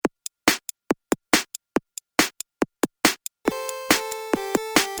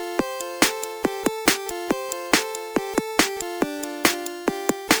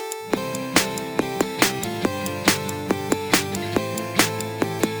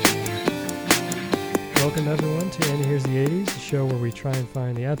Welcome everyone to Andy Hears the 80s, the show where we try and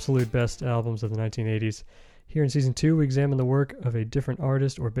find the absolute best albums of the 1980s. Here in Season 2, we examine the work of a different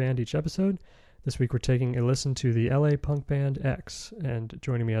artist or band each episode. This week we're taking a listen to the LA punk band X, and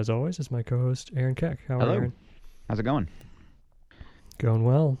joining me as always is my co-host Aaron Keck. How are you, Aaron? How's it going? Going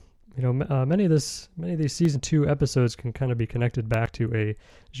well. You know, many of these Season 2 episodes can kind of be connected back to a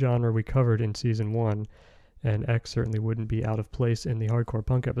genre we covered in Season 1, and X certainly wouldn't be out of place in the hardcore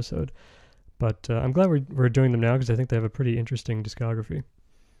punk episode. But I'm glad we're doing them now because I think they have a pretty interesting discography.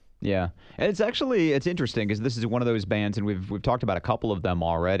 Yeah, it's interesting because this is one of those bands, and we've talked about a couple of them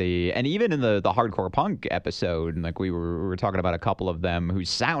already, and even in the hardcore punk episode, like we were talking about a couple of them whose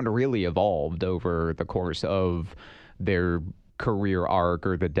sound really evolved over the course of their career arc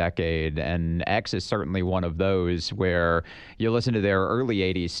or the decade, and X is certainly one of those where you listen to their early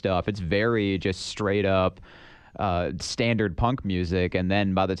 80s stuff, it's very just straight up standard punk music, and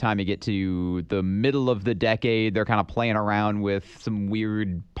then by the time you get to the middle of the decade, they're kind of playing around with some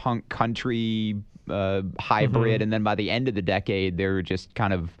weird punk country hybrid, and then by the end of the decade, they're just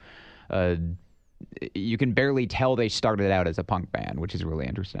kind of you can barely tell they started out as a punk band, which is really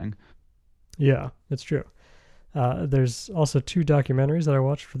interesting. Yeah, it's true. There's also 2 documentaries that I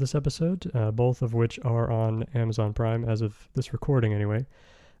watched for this episode, both of which are on Amazon Prime as of this recording anyway.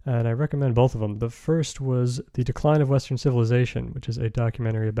 And I recommend both of them. The first was The Decline of Western Civilization, which is a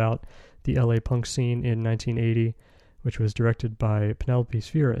documentary about the LA punk scene in 1980, which was directed by Penelope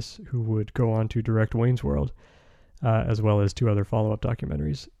Spheris, who would go on to direct Wayne's World, as well as 2 other follow-up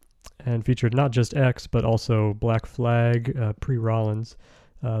documentaries, and featured not just X, but also Black Flag, Pre-Rollins,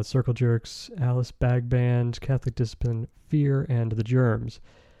 Circle Jerks, Alice Bag Band, Catholic Discipline, Fear, and The Germs.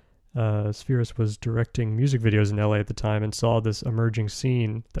 Spheris was directing music videos in LA at the time and saw this emerging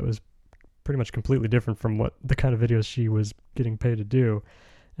scene that was pretty much completely different from what the kind of videos she was getting paid to do,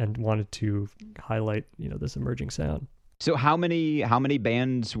 and wanted to highlight, this emerging sound. So how many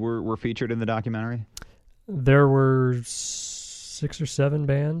bands were featured in the documentary? There were 6 or 7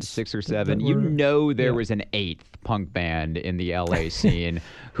 bands. 6 or 7. There was an 8th punk band in the LA scene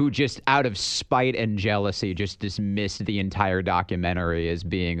who just out of spite and jealousy just dismissed the entire documentary as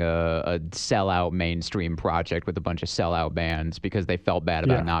being a sellout mainstream project with a bunch of sellout bands because they felt bad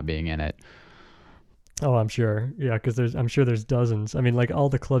about not being in it. Oh, I'm sure. Yeah, because I'm sure there's dozens. I mean, like all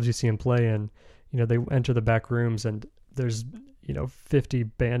the clubs you see them play in, they enter the back rooms and there's, 50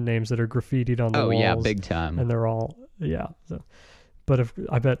 band names that are graffitied on the walls. Oh, yeah, big time. And they're all, So, but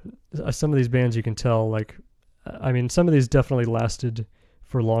I bet some of these bands you can tell, some of these definitely lasted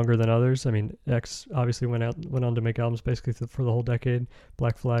for longer than others. I mean, X obviously went on to make albums basically for the whole decade.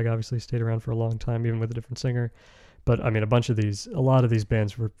 Black Flag obviously stayed around for a long time, even with a different singer. But I mean, a lot of these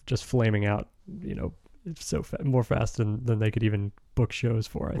bands were just flaming out, more fast than they could even book shows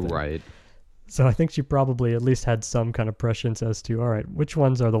for, I think. Right. So I think she probably at least had some kind of prescience as to, all right, which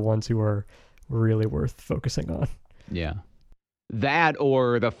ones are the ones who are really worth focusing on. Yeah. That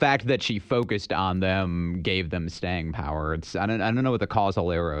or the fact that she focused on them gave them staying power. I don't know what the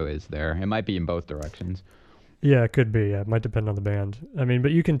causal arrow is there. It might be in both directions. Yeah, it could be. Yeah, it might depend on the band. I mean,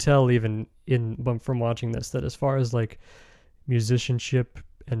 but you can tell even from watching this that as far as musicianship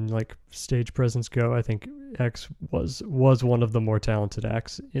and stage presence go, I think X was one of the more talented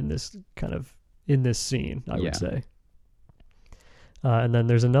acts in this scene, I would say. And then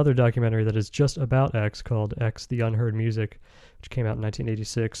there's another documentary that is just about X called X, The Unheard Music, which came out in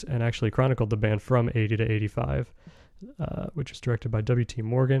 1986 and actually chronicled the band from 80 to 85, which was directed by W.T.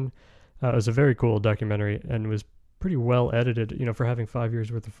 Morgan. It was a very cool documentary and was pretty well edited. For having 5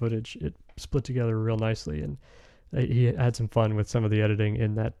 years worth of footage, it split together real nicely, and he had some fun with some of the editing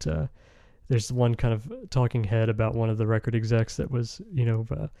in that there's one kind of talking head about one of the record execs that was,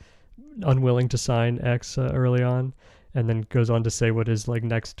 unwilling to sign X early on, and then goes on to say what his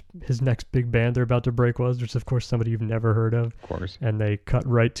next big band they're about to break was, which is of course somebody you've never heard of. Of course. And they cut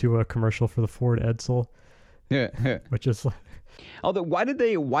right to a commercial for the Ford Edsel. Yeah. Which is although why did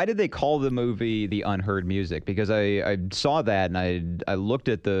they call the movie The Unheard Music? Because I saw that and I looked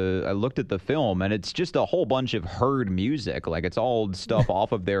at the film, and it's just a whole bunch of heard music. It's all stuff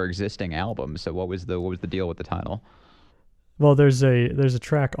off of their existing albums. So what was the deal with the title? Well, there's a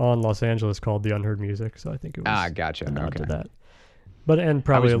track on Los Angeles called The Unheard Music, so I think it was gotcha. a nod to that. But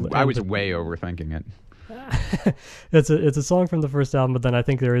I was way overthinking it. It's a song from the first album, but then I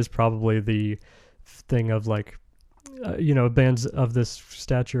think there is probably the thing of bands of this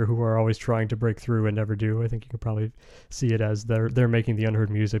stature who are always trying to break through and never do. I think you could probably see it as they're making the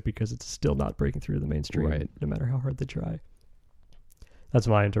unheard music because it's still not breaking through the mainstream, right, no matter how hard they try. That's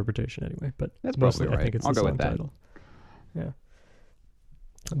my interpretation anyway, but that's mostly probably right. I think it's I'll the go song with that. title. Yeah.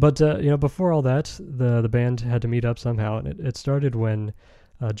 But before all that, the band had to meet up somehow, and it started when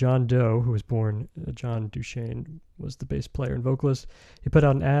John Doe, who was born John Duchesne, was the bass player and vocalist. He put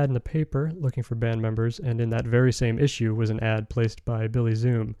out an ad in the paper looking for band members, and in that very same issue was an ad placed by Billy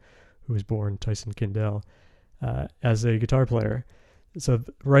Zoom, who was born Tyson Kindell, as a guitar player. So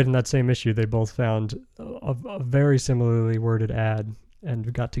right in that same issue, they both found a very similarly worded ad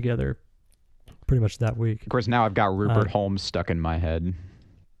and got together pretty much that week. Of course, now I've got Rupert Holmes stuck in my head.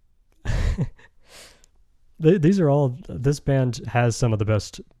 This band has some of the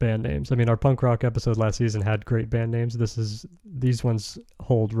best band names. I mean, our punk rock episode last season had great band names. These ones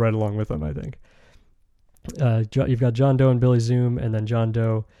hold right along with them, I think. You've got John Doe and Billy Zoom, and then John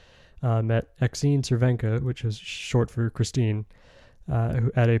Doe met Exene Cervenka, which is short for Christine,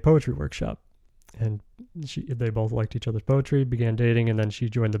 at a poetry workshop. And they both liked each other's poetry, began dating, and then she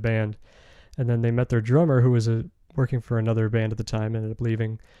joined the band. And then they met their drummer, who was working for another band at the time, ended up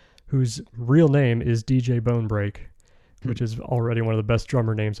leaving, whose real name is DJ Bonebreak, which is already one of the best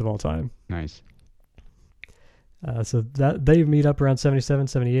drummer names of all time. Nice. So that they meet up around 77,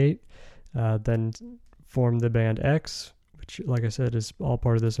 78, then form the band X, which, like I said, is all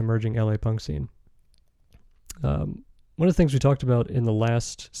part of this emerging LA punk scene. One of the things we talked about in the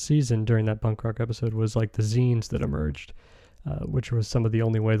last season during that punk rock episode was like the zines that emerged, which was some of the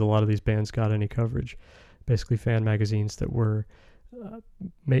only way that a lot of these bands got any coverage. Basically, fan magazines that were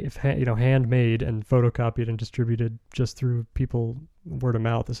handmade and photocopied and distributed just through people word of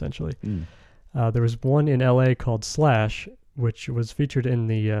mouth, essentially. There was one in LA called Slash, which was featured in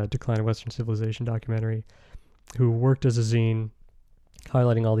the Decline of Western Civilization documentary, who worked as a zine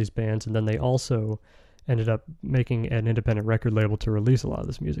highlighting all these bands, and then they also ended up making an independent record label to release a lot of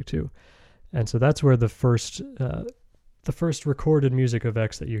this music too. And so that's where the first recorded music of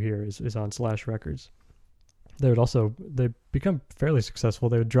X that you hear is on Slash Records. They become fairly successful.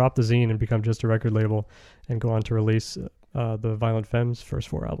 They would drop the zine and become just a record label and go on to release the Violent Femmes' first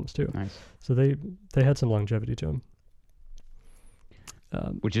 4 albums too. Nice. So they had some longevity to them.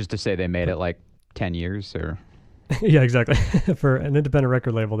 Which is to say they made it like 10 years or... Yeah, exactly. For an independent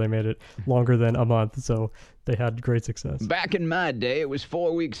record label, they made it longer than a month, so they had great success. Back in my day, it was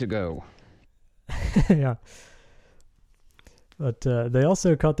 4 weeks ago. Yeah. But they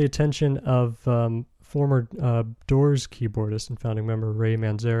also caught the attention of former Doors keyboardist and founding member Ray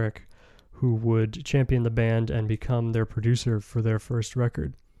Manzarek, who would champion the band and become their producer for their first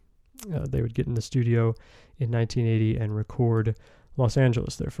record. They would get in the studio in 1980 and record Los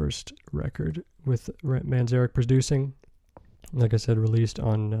Angeles, their first record, with Manzarek producing. Like I said, released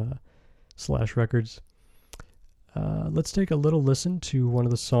on Slash Records. Let's take a little listen to one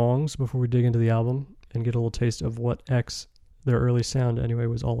of the songs before we dig into the album and get a little taste of what X, their early sound anyway,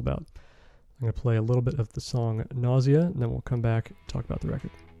 was all about. I'm going to play a little bit of the song Nausea, and then we'll come back and talk about the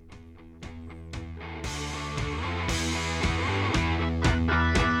record.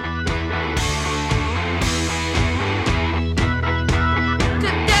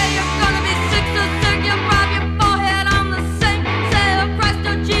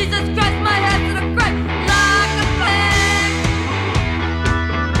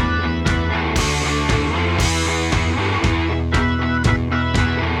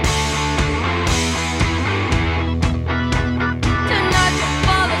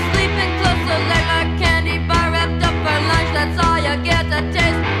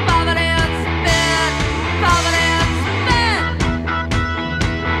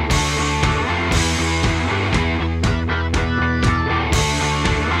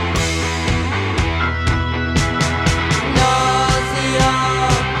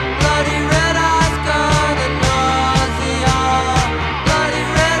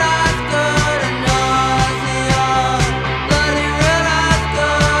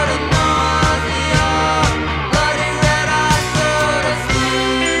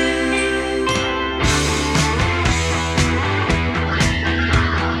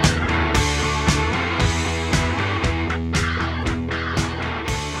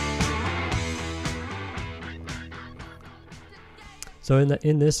 So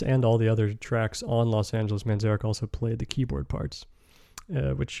in this and all the other tracks on Los Angeles, Manzarek also played the keyboard parts,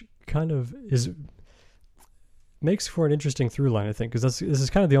 which kind of makes for an interesting through line, I think, because this is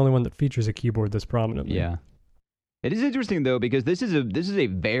kind of the only one that features a keyboard this prominently. Yeah. It is interesting though, because this is a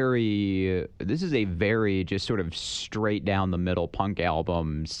very just sort of straight down the middle punk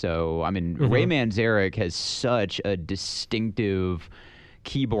album. So I mean, Ray Manzarek has such a distinctive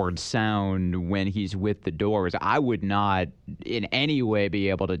keyboard sound when he's with the Doors. I would not in any way be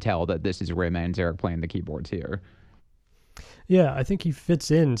able to tell that this is Ray Manzarek playing the keyboards here. Yeah, I think he fits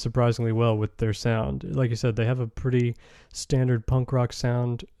in surprisingly well with their sound. Like you said, they have a pretty standard punk rock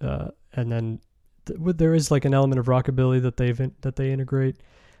sound, and then there is like an element of rockabilly that they integrate,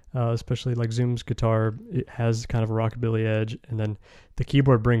 especially like Zoom's guitar. It has kind of a rockabilly edge, and then the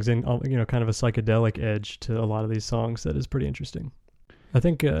keyboard brings in kind of a psychedelic edge to a lot of these songs that is pretty interesting. I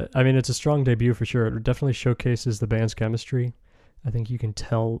think I mean it's a strong debut for sure. It definitely showcases the band's chemistry. I think you can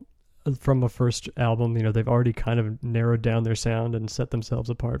tell from a first album, they've already kind of narrowed down their sound and set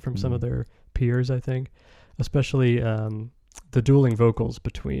themselves apart from some of their peers, I think. Especially the dueling vocals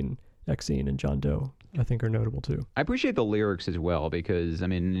between Exene and John Doe, I think, are notable too. I appreciate the lyrics as well because, I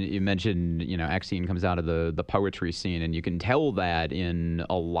mean, you mentioned, Exene comes out of the poetry scene, and you can tell that in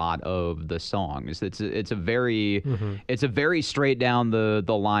a lot of the songs. It's a very straight down the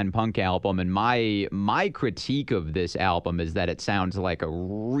line punk album, and my critique of this album is that it sounds like a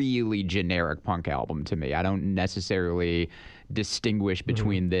really generic punk album to me. I don't necessarily distinguish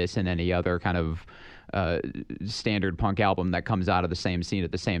between this and any other kind of standard punk album that comes out of the same scene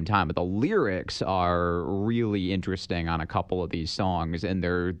at the same time, but the lyrics are really interesting on a couple of these songs, and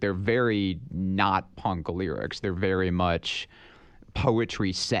they're very not punk lyrics. They're very much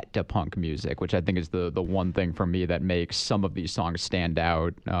poetry set to punk music, which I think is the one thing for me that makes some of these songs stand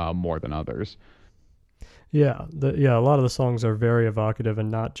out more than others. Yeah, a lot of the songs are very evocative and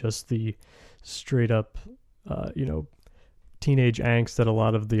not just the straight up, teenage angst that a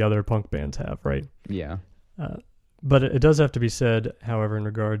lot of the other punk bands have, right? Yeah. But it does have to be said, however, in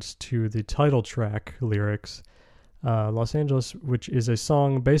regards to the title track lyrics, Los Angeles, which is a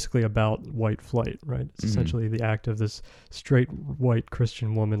song basically about white flight, right? It's essentially the act of this straight white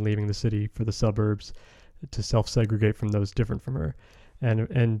Christian woman leaving the city for the suburbs to self-segregate from those different from her.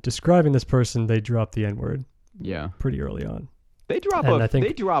 And describing this person, they drop the N-word. Yeah. Pretty early on. They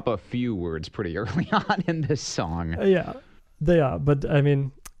drop a few words pretty early on in this song. Yeah. They are, but I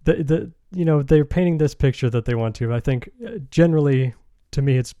mean, they're painting this picture that they want to. I think generally, to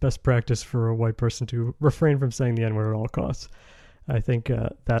me, it's best practice for a white person to refrain from saying the N-word at all costs. I think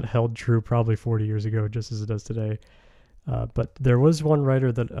that held true probably 40 years ago, just as it does today. But there was one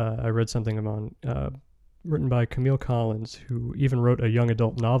writer that I read something about, written by Camille Collins, who even wrote a young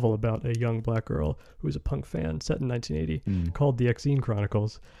adult novel about a young black girl who was a punk fan set in 1980 called The Exene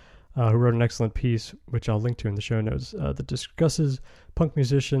Chronicles. Who wrote an excellent piece, which I'll link to in the show notes, that discusses punk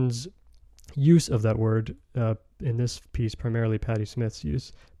musicians' use of that word, in this piece, primarily Patti Smith's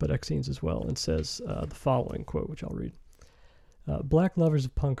use, but Exene's as well, and says the following quote, which I'll read. Black lovers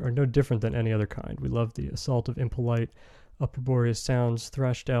of punk are no different than any other kind. We love the assault of impolite, uproarious sounds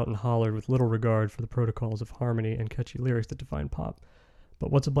thrashed out and hollered with little regard for the protocols of harmony and catchy lyrics that define pop.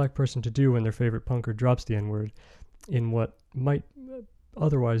 But what's a black person to do when their favorite punker drops the N-word in what might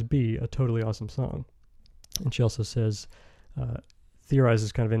otherwise be a totally awesome song? And she also says,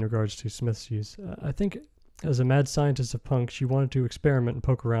 theorizes kind of in regards to Smith's use. I think as a mad scientist of punk, she wanted to experiment and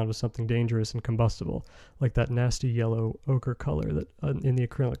poke around with something dangerous and combustible, like that nasty yellow ochre color that in the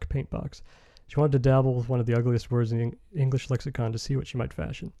acrylic paint box. She wanted to dabble with one of the ugliest words in the English lexicon to see what she might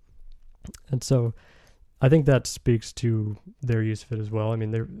fashion. And so I think that speaks to their use of it as well. I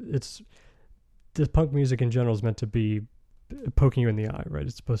mean, the punk music in general is meant to be poking you in the eye, right?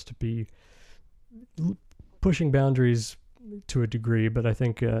 It's supposed to be pushing boundaries to a degree, but I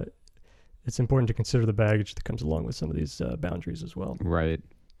think it's important to consider the baggage that comes along with some of these boundaries as well. Right.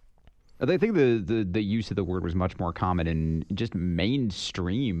 I think the use of the word was much more common in just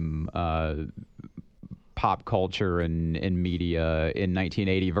mainstream pop culture and media in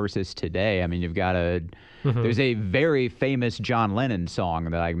 1980 versus today. I mean, you've got there's a very famous John Lennon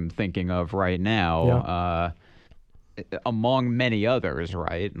song that I'm thinking of right now. Among many others,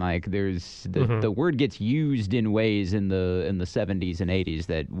 right? Like there's the word gets used in ways in the 70s and 80s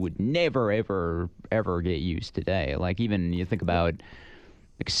that would never ever get used today. Like even you think about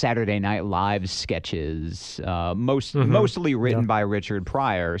like Saturday Night Live sketches, mostly written by Richard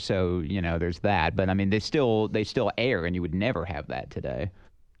Pryor. So there's that. But I mean they still air, and you would never have that today.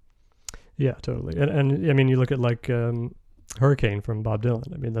 Yeah, totally. And I mean you look at like Hurricane from Bob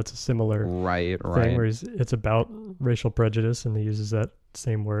Dylan. I mean, that's a similar thing where it's about racial prejudice, and he uses that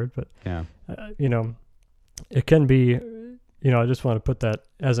same word. But, it can be, I just want to put that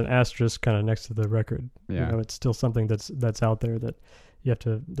as an asterisk kind of next to the record. Yeah. It's still something that's out there that you have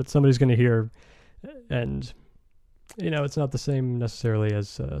to, that somebody's going to hear. And, it's not the same necessarily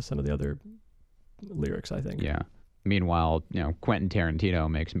as some of the other lyrics, I think. Yeah. Meanwhile, Quentin Tarantino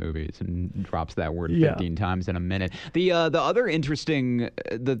makes movies and drops that word 15 times in a minute. The other interesting,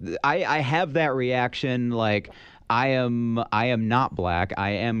 I have that reaction. Like, I am not black. I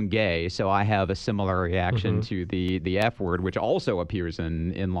am gay, so I have a similar reaction to the F word, which also appears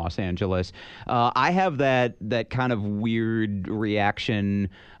in Los Angeles. I have that kind of weird reaction,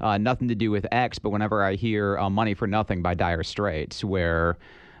 nothing to do with X, but whenever I hear "Money for Nothing" by Dire Straits, where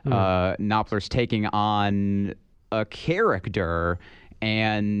Knopfler's taking on a character,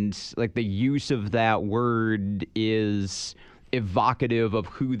 and like the use of that word is evocative of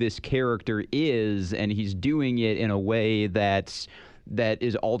who this character is, and he's doing it in a way that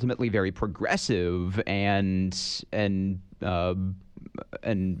is ultimately very progressive and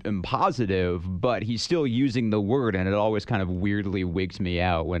positive, but he's still using the word, and it always kind of weirdly wigs me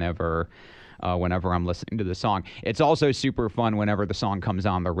out whenever I'm listening to the song. It's also super fun whenever the song comes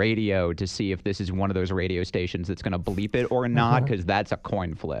on the radio to see if this is one of those radio stations that's going to bleep it or not, because that's a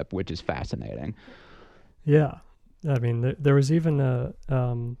coin flip, which is fascinating. Yeah. I mean, there was even a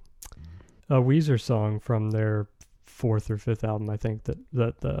Weezer song from their 4th or 5th album, I think, that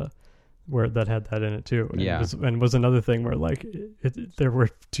had that in it too. And was another thing where like there were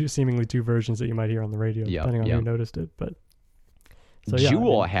seemingly two versions that you might hear on the radio, depending on who noticed it. But so,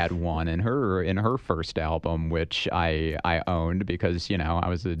 Jewel had one in her first album, which I owned because I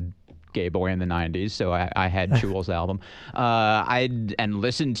was a gay boy in the 90s, so I had Jewel's album. I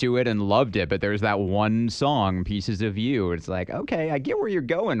listened to it and loved it, but there's that one song, "Pieces of You." It's like, okay, I get where you're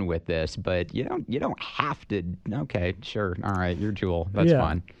going with this, but you don't have to. Okay, sure, all right, you're Jewel, that's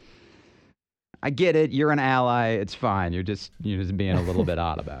fine. I get it. You're an ally. It's fine. You're just being a little bit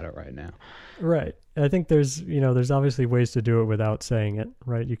odd about it right now. Right. I think there's obviously ways to do it without saying it.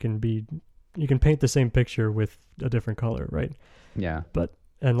 Right. You can paint the same picture with a different color. Right. Yeah. But.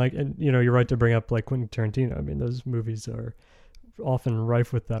 And you're right to bring up like Quentin Tarantino. I mean, those movies are often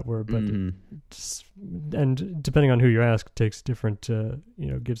rife with that word, but and depending on who you ask, takes different,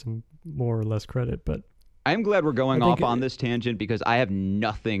 gives them more or less credit. But I'm glad we're going off on this tangent because I have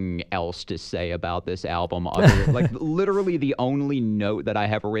nothing else to say about this album. Like literally the only note that I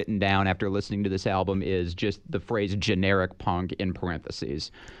have written down after listening to this album is just the phrase "generic punk" in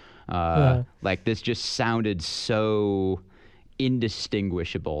parentheses. Like this just sounded so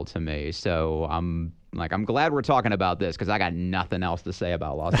indistinguishable to me, so I'm glad we're talking about this because I got nothing else to say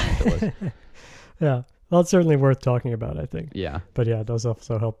about Los Angeles. Yeah, well, it's certainly worth talking about, I think. Yeah, but yeah, it does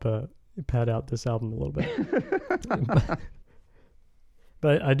also help pad out this album a little bit.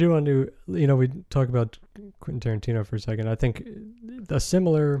 But I do want to, we talk about Quentin Tarantino for a second. I think a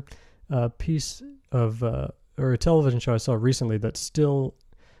similar piece of or a television show I saw recently that still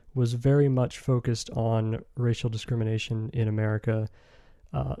was very much focused on racial discrimination in America,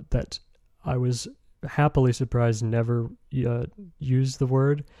 that I was happily surprised never used the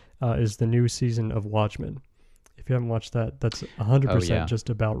word, is the new season of Watchmen. If you haven't watched that, that's 100% just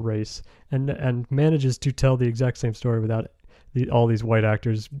about race, and manages to tell the exact same story without all these white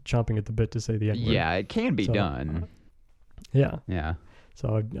actors chomping at the bit to say the N-word. Yeah, it can be done. Yeah.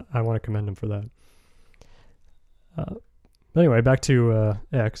 So I want to commend him for that. Anyway, back to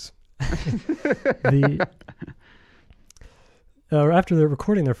X. After they're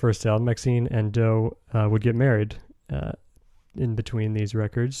recording their first album, Maxine and Doe would get married in between these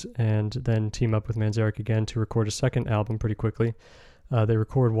records, and then team up with Manzarek again to record a second album pretty quickly. They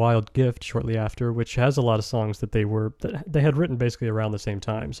record Wild Gift shortly after, which has a lot of songs that they had written basically around the same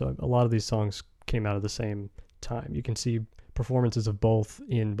time. So a lot of these songs came out of the same time. You can see performances of both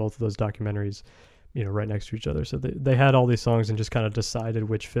in both of those documentaries, right next to each other. So they had all these songs and just kind of decided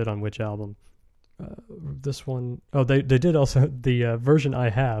which fit on which album. This one, they did also, the version I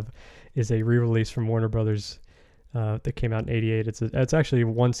have is a re-release from Warner Brothers that came out in 88. It's actually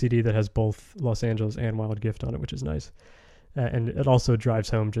one CD that has both Los Angeles and Wild Gift on it, which is nice. And it also drives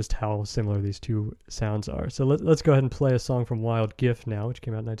home just how similar these two sounds are. So let's go ahead and play a song from Wild Gift now, which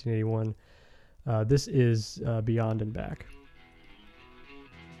came out in 1981. This is Beyond and Back.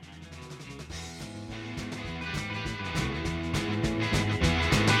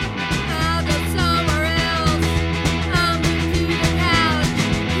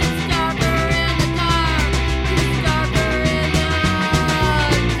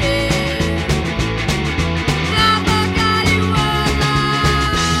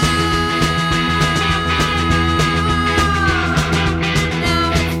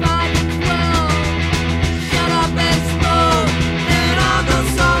 Shut up and smoke.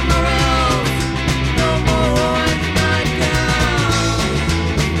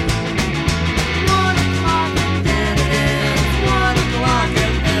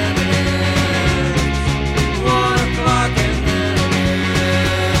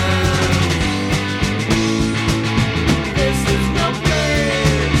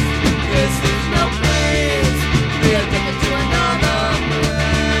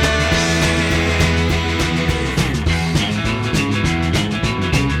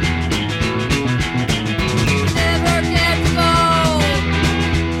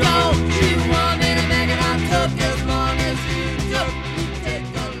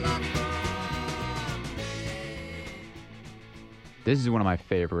 This is one of my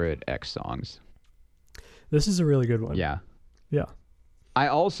favorite X songs. This is a really good one. Yeah. Yeah. I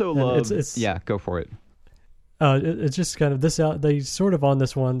also And love... it's yeah, go for it. it's just kind of they sort of on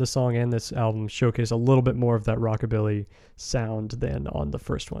this one, the song and this album showcase a little bit more of that rockabilly sound than on the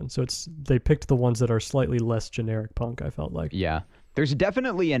first one. So they picked the ones that are slightly less generic punk, I felt like. Yeah. There's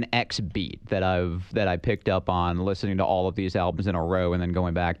definitely an X beat that I picked up on listening to all of these albums in a row and then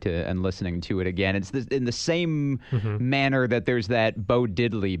going back to and listening to it again. It's in the same manner that there's that Bo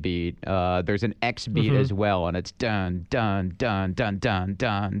Diddley beat. There's an X beat as well, and it's dun dun dun dun dun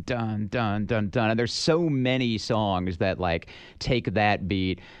dun dun dun dun dun. And there's so many songs that like take that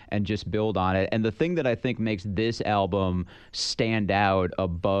beat and just build on it. And the thing that I think makes this album stand out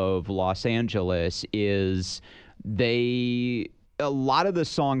above Los Angeles is a lot of the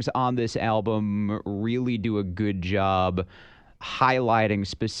songs on this album really do a good job highlighting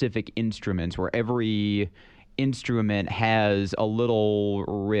specific instruments where every instrument has a little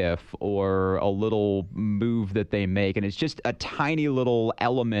riff or a little move that they make, and it's just a tiny little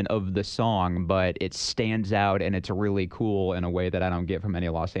element of the song, but it stands out and it's really cool in a way that I don't get from any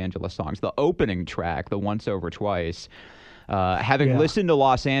Los Angeles songs. The opening track, the Once Over Twice, having listened to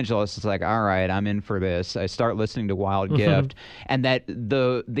Los Angeles, it's like, all right, I'm in for this. I start listening to Wild Gift, and that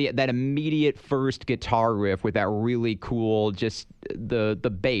that immediate first guitar riff with that really cool, just the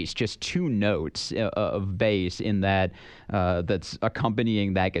bass, just two notes of bass in that that's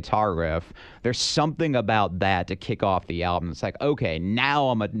accompanying that guitar riff. There's something about that to kick off the album. It's like, okay, now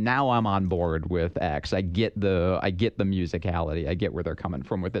I'm on board with X. I get the musicality. I get where they're coming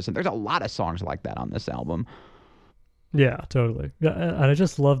from with this, and there's a lot of songs like that on this album. Yeah, totally. Yeah, and I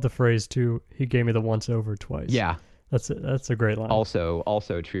just love the phrase too. He gave me the once over twice. Yeah, that's a great line.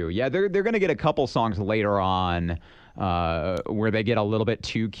 Also true. Yeah, they're going to get a couple songs later on where they get a little bit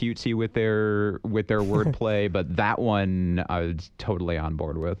too cutesy with their wordplay, but that one I was totally on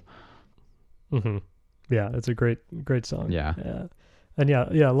board with. Yeah, it's a great song. Yeah. And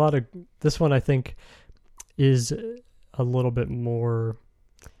a lot of this one I think is a little bit more.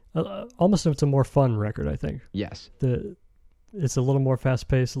 Almost it's a more fun record, I think. Yes. It's a little more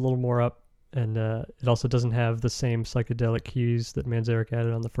fast-paced, a little more up, and it also doesn't have the same psychedelic keys that Manzarek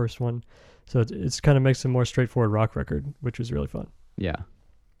added on the first one. So it's kind of makes a more straightforward rock record, which was really fun. Yeah.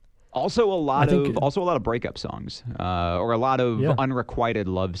 Also a lot of breakup songs, or a lot of unrequited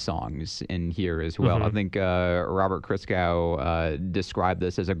love songs in here as well. I think Robert Christgau described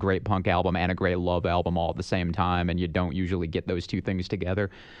this as a great punk album and a great love album all at the same time, and you don't usually get those two things together.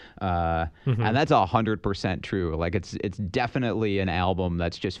 And that's 100% true. Like it's definitely an album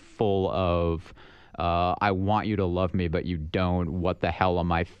that's just full of I want you to love me, but you don't. What the hell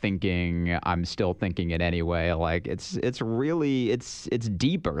am I thinking? I'm still thinking it anyway. Like it's really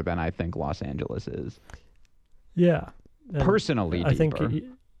deeper than I think Los Angeles is. Yeah, and personally, deeper. I think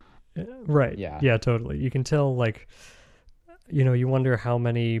right. Yeah, totally. You can tell, like, you wonder how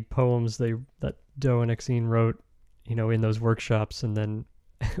many poems that Doe and Exene wrote, in those workshops, and then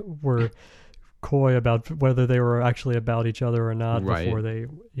were coy about whether they were actually about each other or not before they,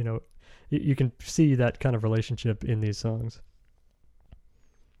 You can see that kind of relationship in these songs.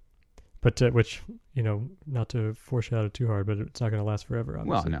 But which, not to foreshadow too hard, but it's not going to last forever,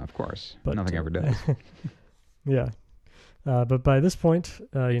 obviously. Well, no, of course. But, nothing ever does. Yeah. But by this point,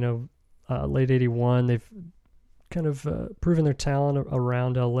 late 81, they've kind of proven their talent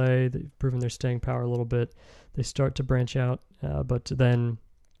around LA. They've proven their staying power a little bit. They start to branch out. But then,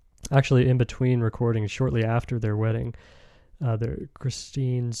 actually in between recordings, shortly after their wedding,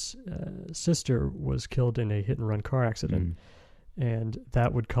 Christine's sister was killed in a hit-and-run car accident, and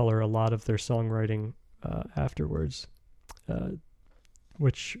that would color a lot of their songwriting afterwards,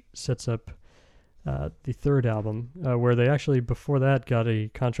 which sets up the third album, where they actually, before that, got a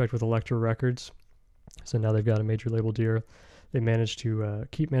contract with Elektra Records, so now they've got a major label deal. They managed to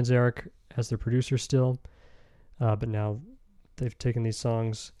keep Manzarek as their producer still, but now they've taken these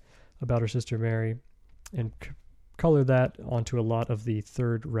songs about her sister Mary and color that onto a lot of the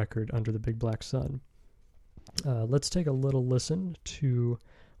third record, Under the Big Black Sun. Let's take a little listen to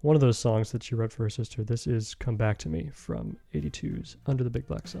one of those songs that she wrote for her sister. This is Come Back to Me from 82's Under the Big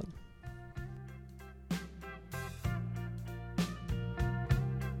Black Sun.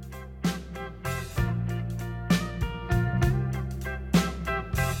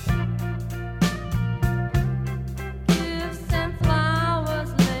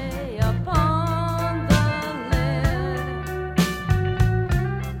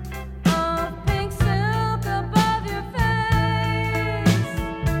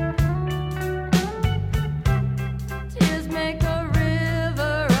 Tears make a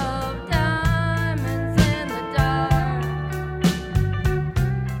river of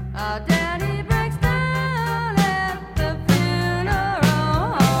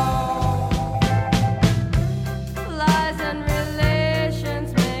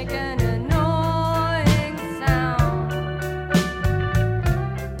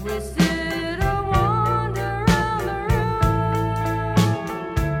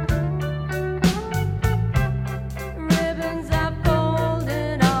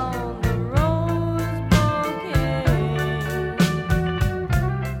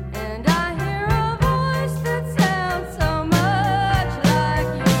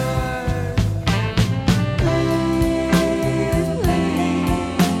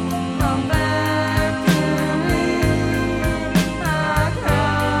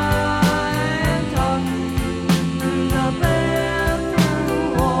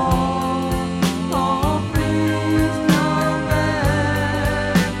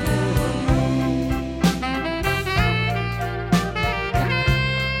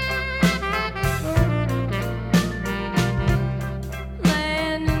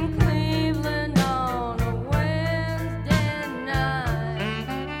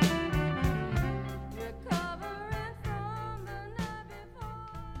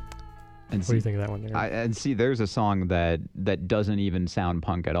What do you think of that one, Aaron? And see, there's a song that doesn't even sound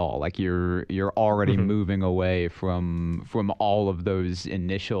punk at all. Like you're already moving away from all of those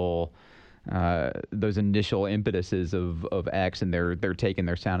initial impetuses of X, and they're taking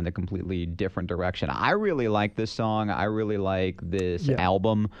their sound in a completely different direction. I really like this song. I really like this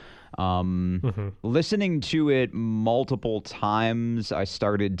album. Listening to it multiple times, I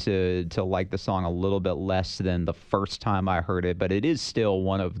started to like the song a little bit less than the first time I heard it, but it is still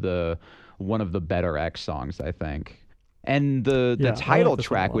one of the better X songs, I think. And the title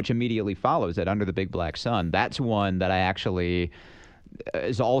track, which immediately follows it, Under the Big Black Sun, that's one that I actually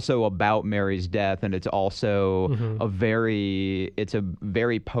is also about Mary's death, and it's also a very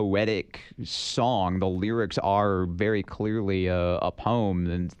poetic song. The lyrics are very clearly a poem,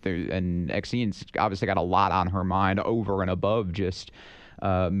 and Exene's obviously got a lot on her mind over and above just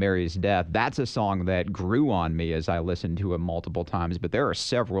Mary's death. That's a song that grew on me as I listened to it multiple times, but there are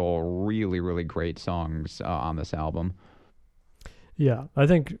several really, really great songs on this album. Yeah, I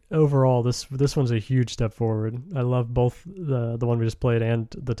think overall this one's a huge step forward. I love both the one we just played and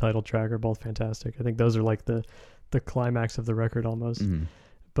the title track are both fantastic. I think those are like the climax of the record almost.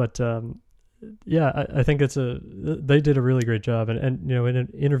 But I think they did a really great job. And you know, in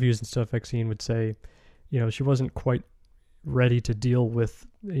interviews and stuff, Exene would say, you know, she wasn't quite ready to deal with,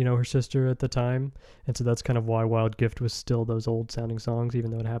 you know, her sister at the time, and so that's kind of why Wild Gift was still those old sounding songs,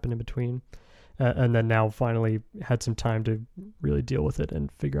 even though it happened in between. And then now finally had some time to really deal with it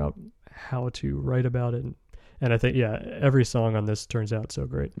and figure out how to write about it. And I think, every song on this turns out so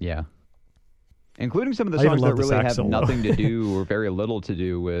great. Yeah. Including some of the songs that really have nothing to do or very little to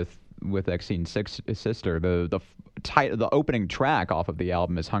do with Exene's sister. The opening track off of the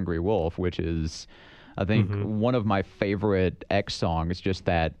album is Hungry Wolf, which is, I think, one of my favorite X songs. Just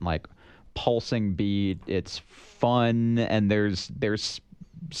that, like, pulsing beat. It's fun, and there's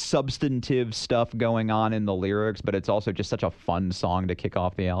substantive stuff going on in the lyrics, but it's also just such a fun song to kick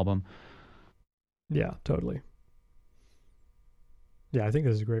off the album. Yeah, totally. Yeah, I think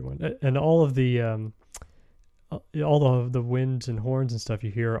this is a great one. And all of the winds and horns and stuff you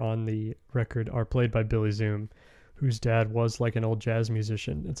hear on the record are played by Billy Zoom, whose dad was like an old jazz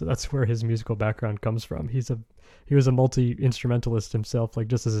musician, and so that's where his musical background comes from. He was a multi-instrumentalist himself, like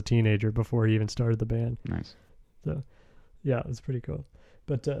just as a teenager before he even started the band. Nice. So yeah, it's pretty cool.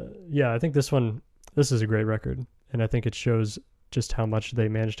 But I think this is a great record, and I think it shows just how much they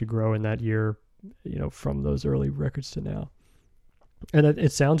managed to grow in that year, you know, from those early records to now. And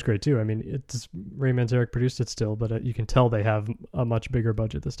it sounds great too. I mean, it's Ray Manzarek produced it still, but you can tell they have a much bigger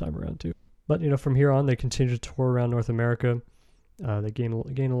budget this time around too. But you know, from here on, they continue to tour around North America. They gain a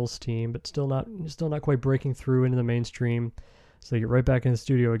little steam, but still not quite breaking through into the mainstream. So they get right back in the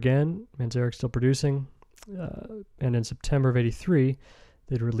studio again. Manzarek's still producing, and in September of '83.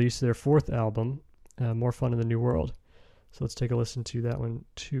 They'd release their fourth album, More Fun in the New World. So let's take a listen to that one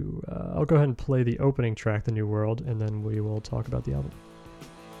too. I'll go ahead and play the opening track, The New World, and then we will talk about the album.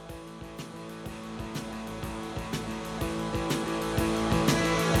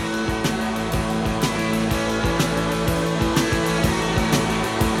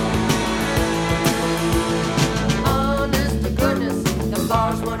 Honest to goodness, the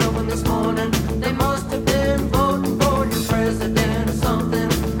bars went open this morning. They must have been voting for your president or something.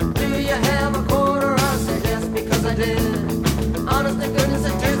 Do you have a quarter? I said yes because I did. Honest to goodness, the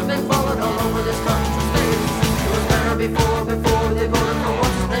tears been falling all over this country's face. It was better before they voted for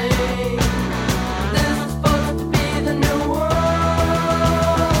what's his name. This is supposed to be the new world.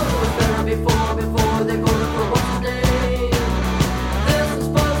 It was better before they voted for what's his name. This is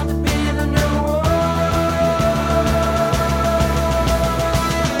supposed to be the new world.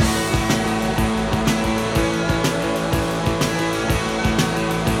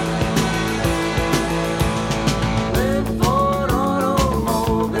 Ford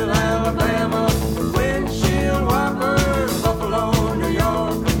Automobile, Alabama, windshield wipers, Buffalo, New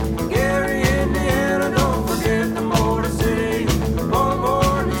York, Gary, Indiana, don't forget the Motor City. One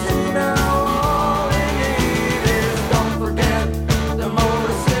more to see now, all they need is don't forget the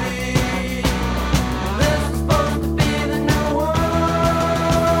Motor City. This is supposed to be the new world.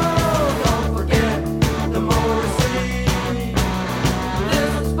 Don't forget the Motor City.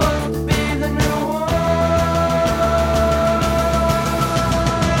 This is supposed to be the new world.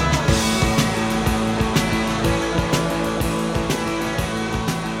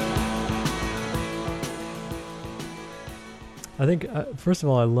 I think, first of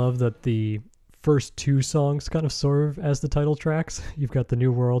all, I love that the first two songs kind of serve as the title tracks. You've got The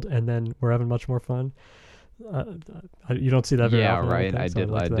New World, and then We're Having Much More Fun. You don't see that very often. Right. I I think, so did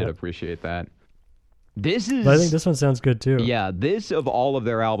like I did that. appreciate that. This is. But I think this one sounds good too. Yeah, this of all of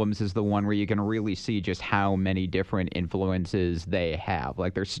their albums is the one where you can really see just how many different influences they have.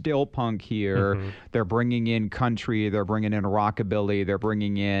 Like they're still punk here. They're bringing in country. They're bringing in rockabilly. They're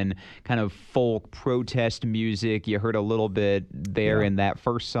bringing in kind of folk protest music. You heard a little bit there in that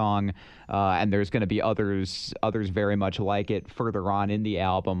first song. And there's going to be others very much like it further on in the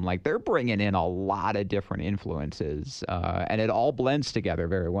album. Like they're bringing in a lot of different influences, and it all blends together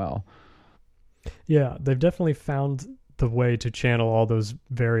very well. Yeah, they've definitely found the way to channel all those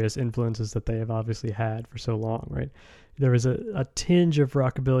various influences that they have obviously had for so long, right? There was a tinge of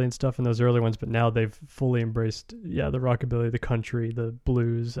rockabilly and stuff in those early ones, but now they've fully embraced, the rockabilly, the country, the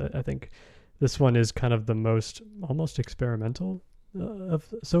blues. I think this one is kind of the most almost experimental of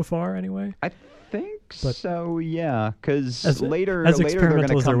so far, anyway. I think so, yeah. Because later as they're going experimental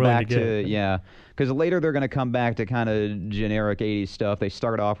to as they're come willing back to get. yeah. Because later they're going to come back to kind of generic 80s stuff. They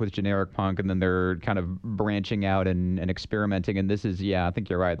start off with generic punk, and then they're kind of branching out and experimenting. And this is, I think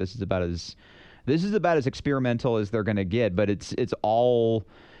you're right. This is about as experimental as they're going to get. But it's all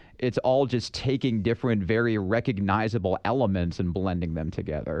just taking different, very recognizable elements and blending them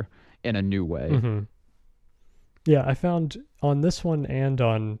together in a new way. Mm-hmm. Yeah, I found on this one and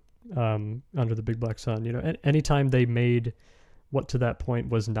on Under the Big Black Sun, anytime they made what to that point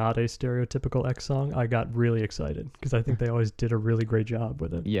was not a stereotypical X song, I got really excited because I think they always did a really great job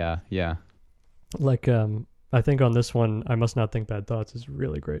with it. Yeah. Like, I think on this one, I Must Not Think Bad Thoughts is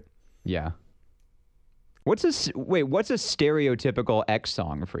really great. Yeah. What's a stereotypical X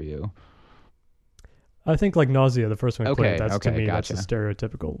song for you? I think like Nausea, the first one I played, to me, gotcha. that's a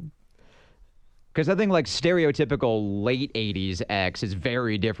stereotypical. Because I think like stereotypical late 80s X is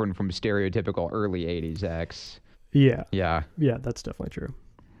very different from stereotypical early 80s X. Yeah. Yeah. Yeah, that's definitely true.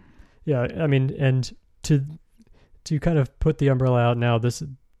 Yeah, I mean, and to kind of put the umbrella out now, this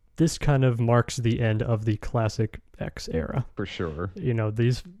kind of marks the end of the classic X era. For sure.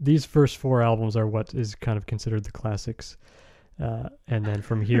 These first four albums are what is kind of considered the classics. And then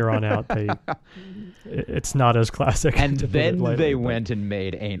from here on out, it's not as classic. And then they went and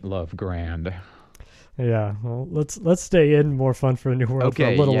made Ain't Love Grand. Yeah, well, let's stay in More Fun for a New World for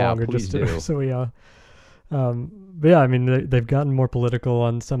a little longer, please just do. so we. But yeah, I mean, they've gotten more political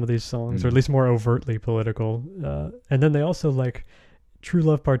on some of these songs, or at least more overtly political. And then they also like True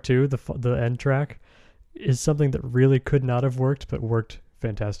Love Part 2, the end track, is something that really could not have worked, but worked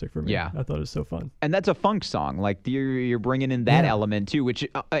fantastic for me. Yeah. I thought it was so fun. And that's a funk song. Like you're bringing in that element too, which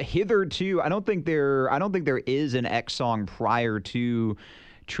hitherto I don't think there is an X song prior to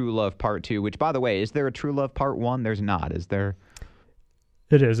True Love Part 2, which by the way, is there a True Love Part 1? There's not, is there?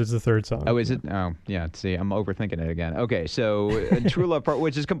 It is. It's the third song. Oh, is it? Oh, yeah. See, I'm overthinking it again. Okay, so True Love Part,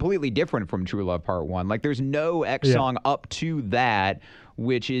 which is completely different from True Love Part 1. Like there's no X song up to that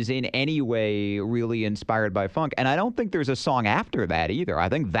which is in any way really inspired by funk. And I don't think there's a song after that either. I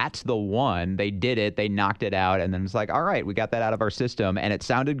think that's the one. They did it, they knocked it out, and then it's like, all right, we got that out of our system, and it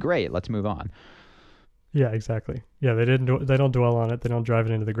sounded great. Let's move on. Yeah, exactly. Yeah, they don't dwell on it. They don't drive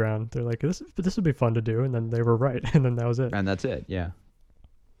it into the ground. They're like, this would be fun to do, and then they were right, and then that was it. And that's it, yeah.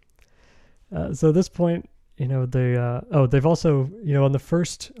 So at this point, they've also,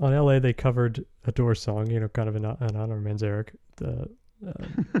 on LA, they covered a Doors song, kind of in honor of Manzarek, the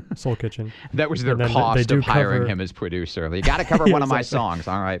Soul Kitchen. That was their cost of hiring him as producer. You got to cover one of my songs.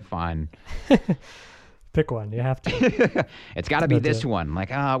 All right, fine. Pick one. You have to. It's got to be this one.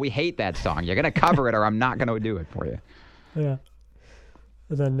 Like, we hate that song. You're going to cover it or I'm not going to do it for you. Yeah.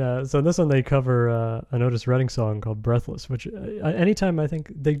 And then, so in this one, they cover an Otis Redding song called Breathless, which anytime I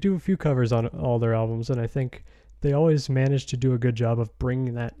think they do a few covers on all their albums, and I think they always manage to do a good job of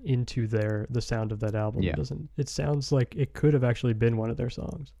bringing that into the sound of that album. Yeah. It sounds like it could have actually been one of their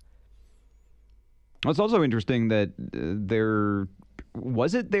songs. It's also interesting that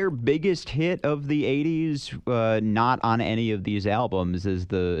was it their biggest hit of the 80s? Not on any of these albums is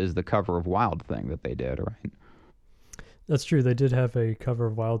the cover of Wild Thing that they did, right? That's true. They did have a cover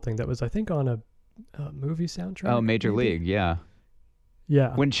of Wild Thing that was, I think, on a movie soundtrack. Oh, Major maybe? League, yeah.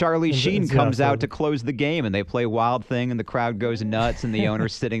 Yeah. When Charlie Sheen comes out to close the game and they play Wild Thing and the crowd goes nuts and the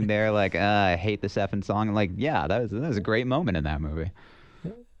owner's sitting there like, I hate this effing song. I'm like, yeah, that was a great moment in that movie.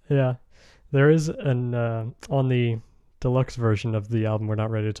 Yeah. There is on the deluxe version of the album we're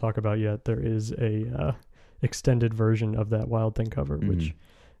not ready to talk about yet, there is a extended version of that Wild Thing cover, which,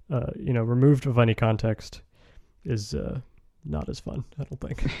 removed of any context is not as fun, I don't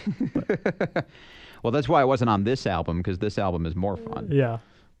think. Well, that's why it wasn't on this album, because this album is more fun. Yeah,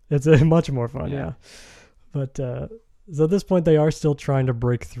 it's much more fun, yeah. But so at this point, they are still trying to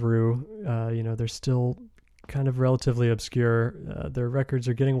break through. They're still kind of relatively obscure. Their records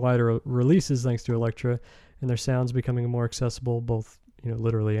are getting wider releases thanks to Elektra, and their sounds becoming more accessible, both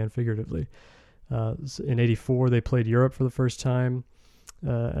literally and figuratively. In '84, they played Europe for the first time,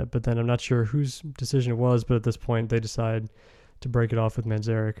 but then I'm not sure whose decision it was, but at this point they decide to break it off with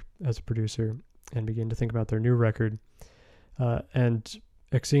Manzarek as a producer and begin to think about their new record. And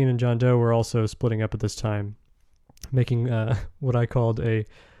Exene and John Doe were also splitting up at this time, making what I called a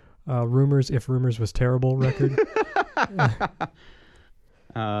Rumors If Rumors Was Terrible record.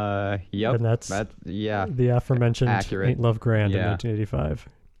 Yep. And that's the aforementioned accurate. Ain't Love Grand in 1985.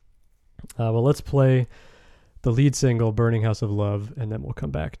 Well, let's play the lead single, Burning House of Love, and then we'll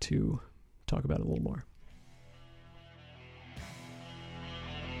come back to talk about it a little more.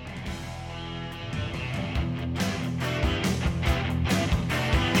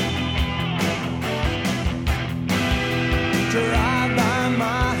 Drive by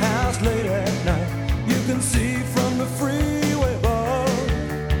my house late at night. You can see from the freeway above.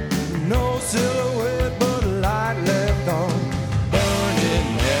 No silhouette, but a light left on.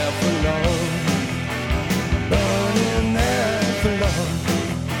 Burning there for love. Burning there for love.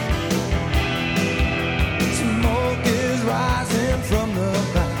 Smoke is rising from the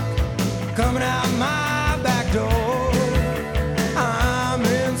back, coming out my back door. I'm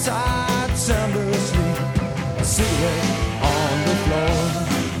inside, sound asleep. A cigarette on the floor,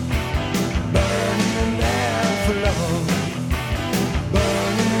 burning there for love,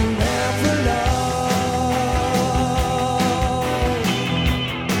 burning there for love.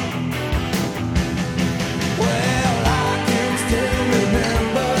 Well, I can still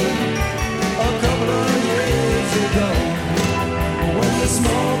remember a couple of years ago when the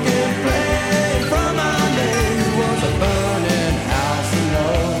smoke and flame from our names was a burning house of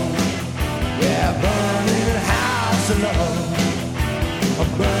love. Yeah, burning house of love. A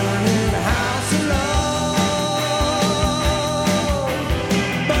burning house of love.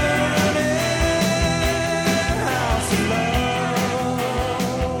 Burning house of love.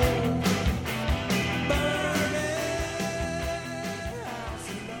 Burning house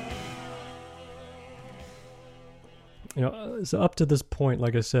of love. So up to this point,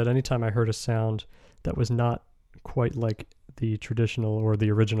 like I said, anytime I heard a sound that was not quite like the traditional or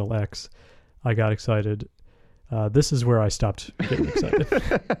the original X, I got excited. This is where I stopped getting excited.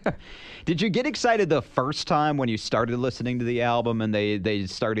 Did you get excited the first time when you started listening to the album and they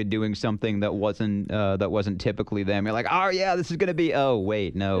started doing something that wasn't typically them? You're like, oh yeah, this is gonna be. Oh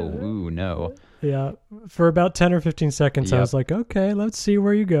wait, no, ooh no. Yeah, for about 10 or 15 seconds, I Yep. was like, okay, let's see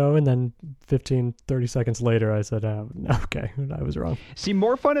where you go. And then 15, 30 seconds later, I said, okay, I was wrong. See,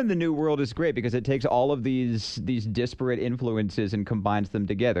 More Fun in the New World is great because it takes all of these disparate influences and combines them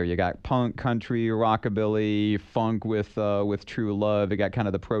together. You got punk, country, rockabilly, funk with True Love. You got kind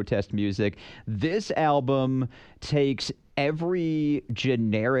of the protest music. This album takes every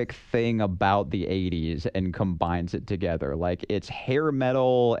generic thing about the 80s and combines it together. Like, it's hair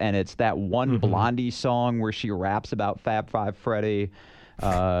metal, and it's that one Blondie song where she raps about Fab Five Freddy.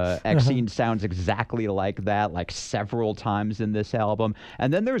 Exene sounds exactly like that, like several times in this album.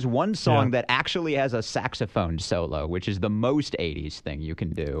 And then there's one song that actually has a saxophone solo, which is the most 80s thing you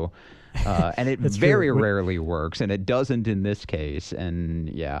can do. And it very rarely works, and it doesn't in this case. And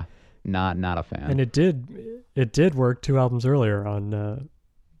yeah, not a fan. And it did work 2 albums earlier on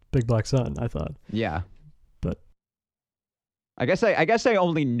Big Black Sun, I thought. Yeah. But I guess I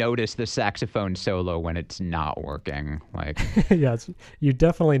only notice the saxophone solo when it's not working. Like, yeah, you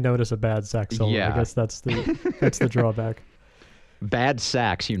definitely notice a bad sax solo. Yeah. I guess that's the drawback. bad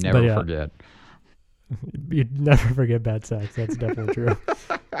sax you never forget. You'd never forget bad sax. That's definitely true.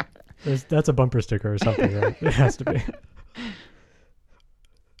 That's a bumper sticker or something, right? It has to be.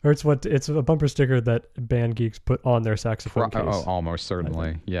 Or it's a bumper sticker that band geeks put on their saxophone case. Oh, almost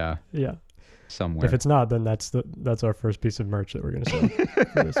certainly. Yeah. Yeah. Somewhere. If it's not, then that's our first piece of merch that we're going to sell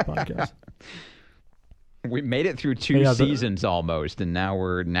for this podcast. We made it through 2 seasons almost, and now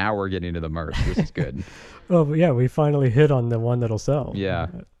we're getting to the merch. This is good. Oh yeah, we finally hit on the one that'll sell. Yeah.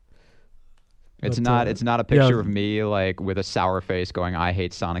 It's But, not a picture of me like with a sour face going, "I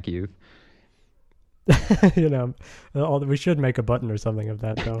hate Sonic Youth." We should make a button or something of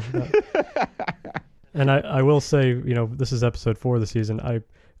that though. And I will say, this is episode 4 of the season.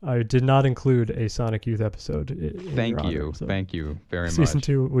 I did not include a Sonic Youth episode. Thank you. Thank you very much. Season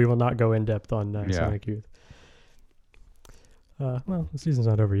 2, we will not go in depth on Sonic Youth. Well, the season's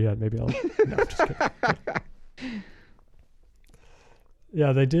not over yet. Maybe I'll. No, just kidding.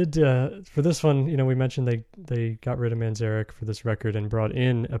 Yeah, they did. For this one, we mentioned they got rid of Manzarek for this record and brought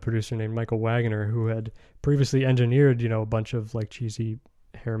in a producer named Michael Wagoner, who had previously engineered, a bunch of like cheesy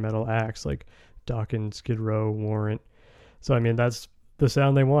hair metal acts like Dokken, Skid Row, Warrant. So I mean, that's the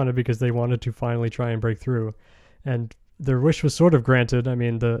sound they wanted because they wanted to finally try and break through, and their wish was sort of granted. I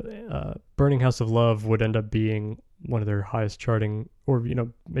mean, the Burning House of Love would end up being one of their highest charting, or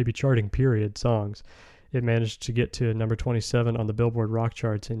maybe charting period songs. It managed to get to number 27 on the Billboard Rock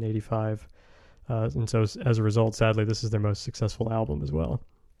charts in '85, and so as a result, sadly, this is their most successful album as well.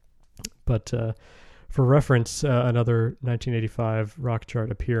 But for reference, another 1985 rock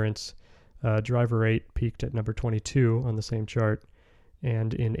chart appearance, Driver 8 peaked at number 22 on the same chart,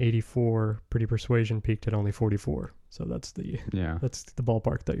 and in '84, Pretty Persuasion peaked at only 44. So that's the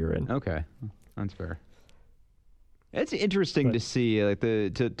ballpark that you're in. Okay, that's fair. It's interesting to see, like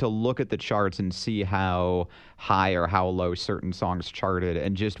to look at the charts and see how high or how low certain songs charted,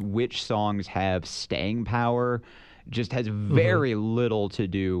 and just which songs have staying power. Just has very little to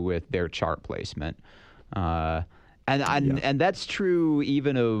do with their chart placement. And that's true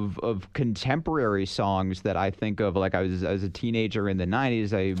even of contemporary songs that I think of. Like I was a teenager in the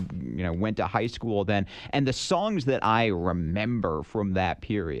 90s. I went to high school then, and the songs that I remember from that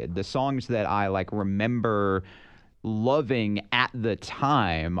period, the songs that I remember loving at the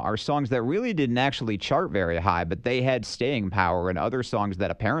time, are songs that really didn't actually chart very high, but they had staying power, and other songs that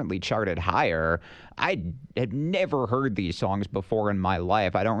apparently charted higher. I had never heard these songs before in my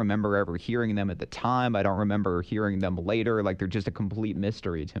life. I don't remember ever hearing them at the time. I don't remember hearing them later. They're just a complete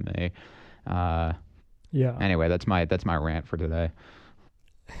mystery to me. Anyway, that's my rant for today.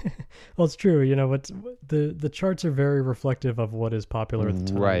 Well, it's true. What's the charts are very reflective of what is popular at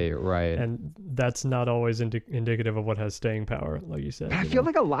the time. Right. And that's not always indicative of what has staying power, like you said. I feel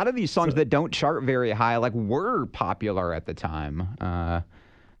like a lot of these songs that don't chart very high, were popular at the time.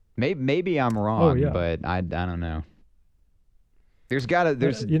 Maybe I'm wrong, but I don't know. There's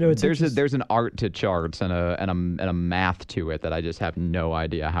an art to charts and a math to it that I just have no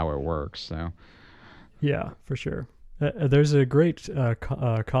idea how it works. So yeah, for sure. There's a great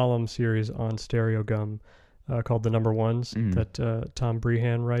column series on Stereo Gum called The Number Ones that Tom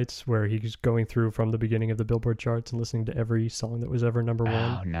Brehan writes, where he's going through from the beginning of the Billboard charts and listening to every song that was ever number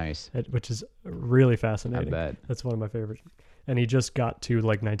one. Oh, nice. Which is really fascinating. I bet. That's one of my favorites. And he just got to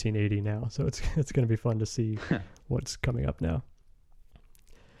 1980 now, so it's going to be fun to see what's coming up now.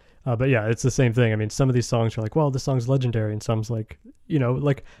 But yeah, it's the same thing. I mean, some of these songs are well, this song's legendary, and some's like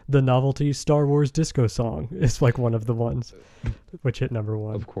the novelty Star Wars disco song is one of the ones which hit number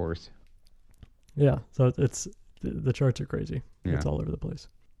one. Of course. Yeah, so it's the charts are crazy. Yeah. It's all over the place.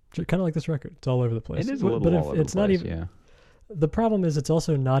 Kind of like this record. It's all over the place. It is a little all over the place, not even. Yeah. The problem is it's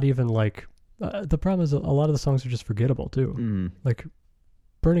also not even the problem is a lot of the songs are just forgettable too.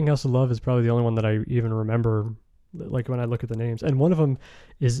 Burning House of Love is probably the only one that I even remember. When I look at the names, and one of them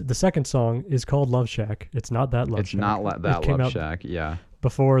is the second song is called Love Shack. It's not that Love Shack. It's not that Love Shack. Yeah.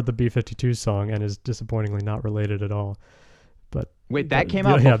 Before the B-52 song, and is disappointingly not related at all. But wait, that came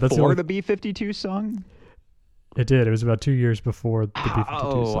out before the B-52 song? It did. It was about 2 years before the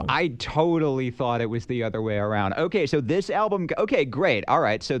B-52 song. I totally thought it was the other way around. Okay, so this album... Okay, great. All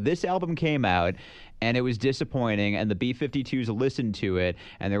right, so this album came out, and it was disappointing, and the B-52s listened to it,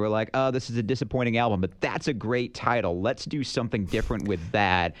 and they were like, oh, this is a disappointing album, but that's a great title. Let's do something different with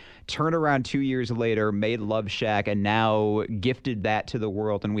that. Turned around 2 years later, made Love Shack, and now gifted that to the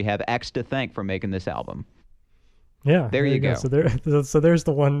world, and we have X to thank for making this album. Yeah, there you go. So there's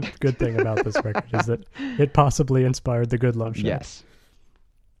the one good thing about this record is that it possibly inspired the good Love Shack. Yes.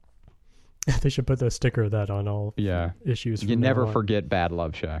 They should put the sticker of that on all issues. You never forget Bad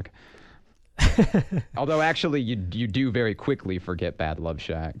Love Shack. Although actually you do very quickly forget Bad Love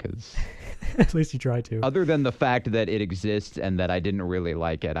Shack, because at least you try to. Other than the fact that it exists and that I didn't really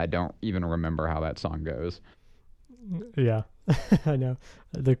like it, I don't even remember how that song goes. Yeah, I know.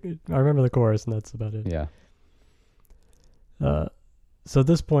 I remember the chorus, and that's about it. Yeah. So at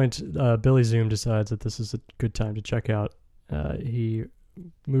this point, Billy Zoom decides that this is a good time to check out. He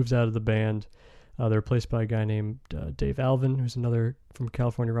moves out of the band. They're replaced by a guy named Dave Alvin, who's another from a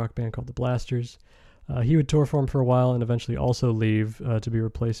California rock band called the Blasters. He would tour for him for a while and eventually also leave to be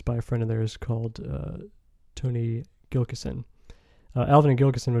replaced by a friend of theirs called Tony Gilkison. Alvin and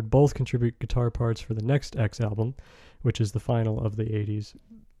Gilkison would both contribute guitar parts for the next X album, which is the final of the 80s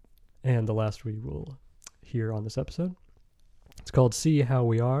and the last we will hear on this episode. It's called See How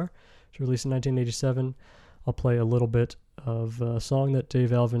We Are. It's released in 1987. I'll play a little bit of a song that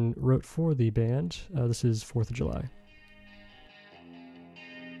Dave Alvin wrote for the band. This is 4th of July.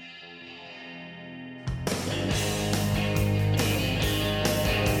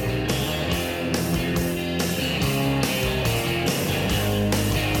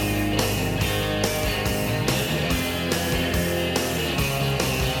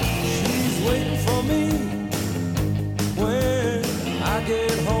 She's waiting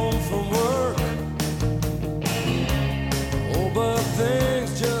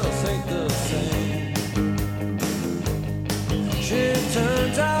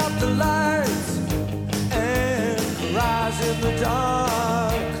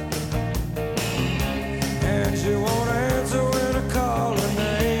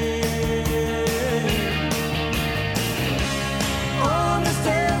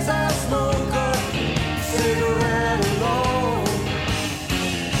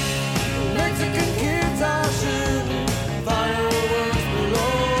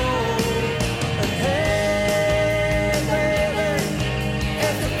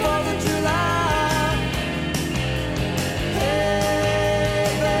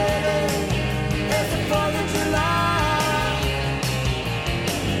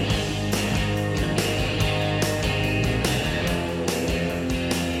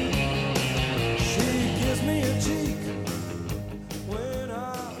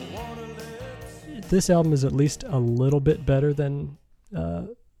this album is at least a little bit better than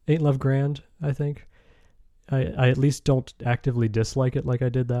Ain't Love Grand, I think. I at least don't actively dislike it like I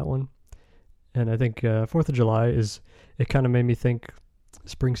did that one. And I think 4th of July it kind of made me think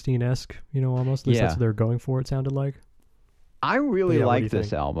Springsteen-esque, almost. At least that's what they're going for, it sounded like. I really like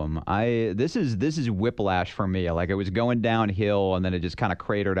this think? album. This is whiplash for me. Like, it was going downhill, and then it just kind of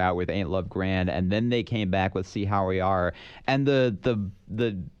cratered out with Ain't Love Grand, and then they came back with See How We Are. And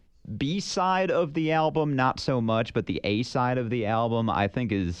the B side of the album, not so much, but the A side of the album, I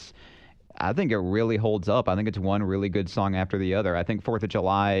think it really holds up. I think it's one really good song after the other. I think 4th of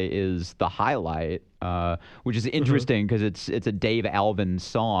July is the highlight, which is interesting because it's a Dave Alvin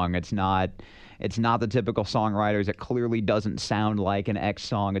song. It's not the typical songwriters. It clearly doesn't sound like an X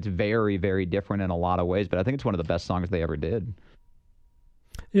song. It's very, very different in a lot of ways, but I think it's one of the best songs they ever did.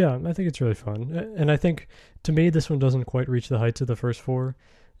 Yeah, I think it's really fun. And I think, to me, this one doesn't quite reach the heights of the first four.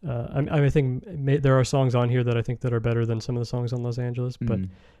 I think there are songs on here that I think that are better than some of the songs on Los Angeles, but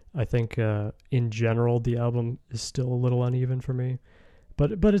I think in general the album is still a little uneven for me.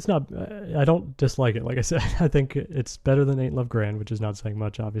 But it's not. I don't dislike it. Like I said, I think it's better than Ain't Love Grand, which is not saying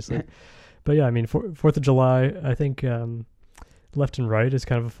much, obviously. But yeah, I mean, 4th of July, I think Left and Right is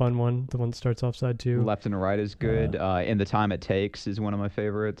kind of a fun one. The one that starts off side 2. Left and Right is good. In the Time It Takes is one of my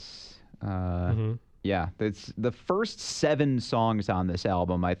favorites. Yeah, it's the first 7 songs on this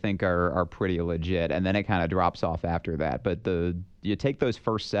album I think are pretty legit, and then it kind of drops off after that. But you take those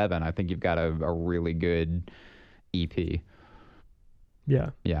first 7, I think you've got a really good EP.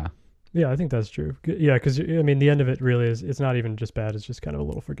 Yeah. Yeah. Yeah, I think that's true. Yeah, because I mean, the end of it really is—it's not even just bad; it's just kind of a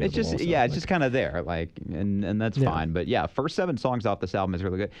little forgettable. It's just also. it's just kind of there, like, and that's fine. But yeah, first 7 songs off this album is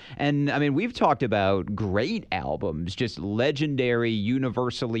really good. And I mean, we've talked about great albums, just legendary,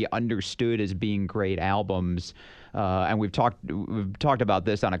 universally understood as being great albums. And we've talked about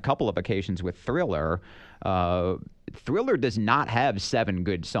this on a couple of occasions with Thriller. Thriller does not have 7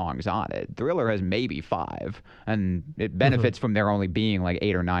 good songs on it. Thriller has maybe 5, and it benefits from there only being like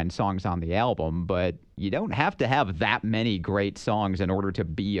 8 or 9 songs on the album. But you don't have to have that many great songs in order to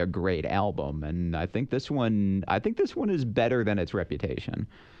be a great album. And I think this one is better than its reputation.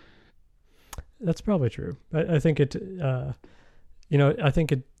 That's probably true. I think it. I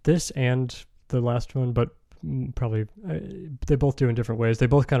think this and the last one, but probably they both do in different ways. They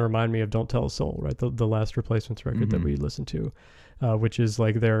both kind of remind me of Don't Tell a Soul, right? The last Replacements record that we listened to, which is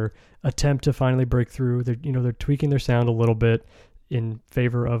like their attempt to finally break through. They're tweaking their sound a little bit in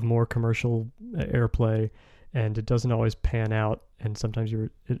favor of more commercial airplay, and it doesn't always pan out, and sometimes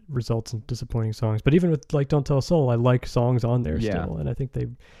it results in disappointing songs. But even with like Don't Tell a Soul, I like songs on there still, and I think they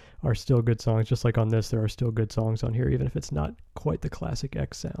are still good songs. Just like on this, there are still good songs on here, even if it's not quite the classic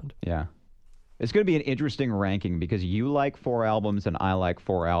X sound. Yeah. It's going to be an interesting ranking because you like 4 albums and I like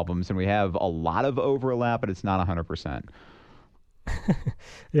 4 albums, and we have a lot of overlap, but it's not 100%.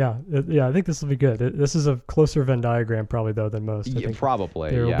 Yeah, I think this will be good. This is a closer Venn diagram probably, though, than most. I think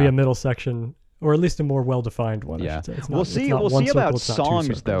probably. There will be a middle section, or at least a more well-defined one. Yeah. I should say. We'll see about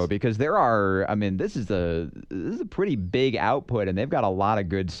songs, though, because there are. I mean, this is a pretty big output, and they've got a lot of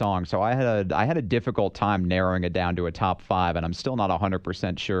good songs. So I had a difficult time narrowing it down to a top 5, and I'm still not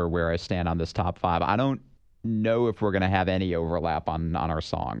 100% sure where I stand on this top 5. I don't know if we're going to have any overlap on our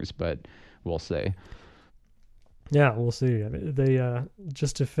songs, but we'll see. Yeah, we'll see. I mean, they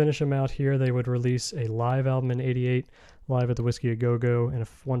just to finish them out here, they would release a live album in '88, live at the Whiskey A Go Go, and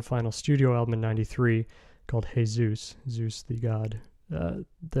one final studio album in '93 called Jesus, Zeus the God.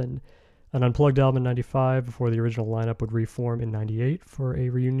 Then an unplugged album in '95 before the original lineup would reform in '98 for a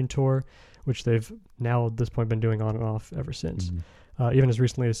reunion tour, which they've now at this point been doing on and off ever since, even as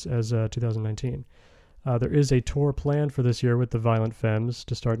recently as 2019. There is a tour planned for this year with the Violent Femmes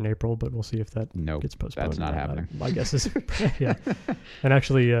to start in April, but we'll see if that gets postponed. That's not happening. My guess is, yeah. And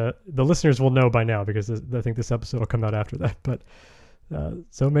actually, the listeners will know by now because I think this episode will come out after that. But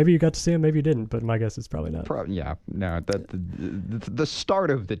so maybe you got to see them, maybe you didn't. But my guess is probably not. No. The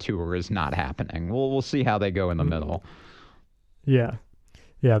start of the tour is not happening. We'll see how they go in the middle. Yeah.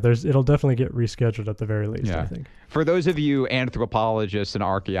 Yeah, it'll definitely get rescheduled at the very least, I think. For those of you anthropologists and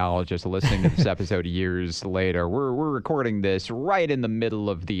archaeologists listening to this episode years later, we're recording this right in the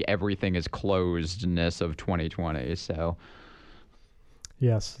middle of the everything is closedness of 2020. So,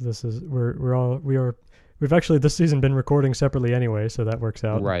 yes, this is we've actually this season been recording separately anyway, so that works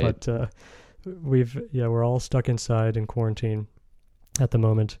out. Right. But we're all stuck inside in quarantine at the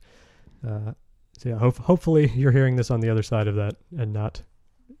moment. So yeah, hopefully you're hearing this on the other side of that and not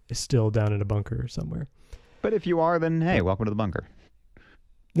still down in a bunker somewhere. But if you are, then hey, welcome to the bunker.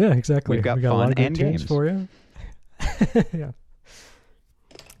 Yeah, exactly. We got fun a lot of and games for you. Yeah.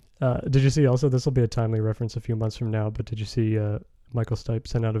 Did you see also, this will be a timely reference a few months from now, but did you see Michael Stipe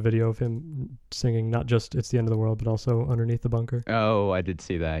sent out a video of him singing not just It's the End of the World, but also Underneath the Bunker? Oh, I did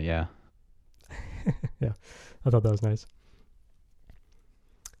see that, yeah. Yeah, I thought that was nice.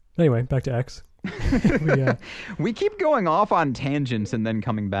 Anyway, back to X. We keep going off on tangents and then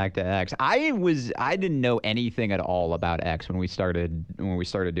coming back to X. I didn't know anything at all about X when we started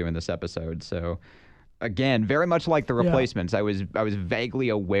doing this episode. So again, very much like the Replacements, I was vaguely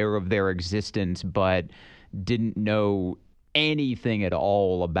aware of their existence, but didn't know anything at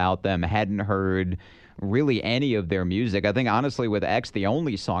all about them. Hadn't heard really any of their music. I think honestly with X, the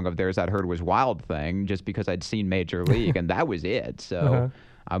only song of theirs I'd heard was Wild Thing, just because I'd seen Major League, and that was it. So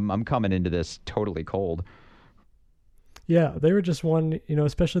I'm coming into this totally cold. Yeah, they were just one,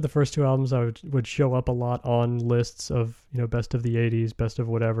 especially the first two albums would show up a lot on lists of, best of the 80s, best of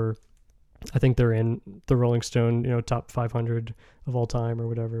whatever. I think they're in the Rolling Stone, top 500 of all time or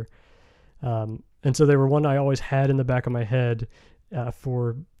whatever. And so they were one I always had in the back of my head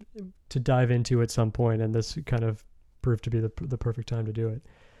to dive into at some point, and this kind of proved to be the perfect time to do it.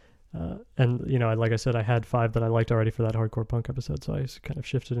 And like I said, I had 5 that I liked already for that hardcore punk episode, so I kind of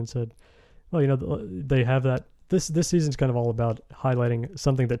shifted and said, well, they have that. This season's kind of all about highlighting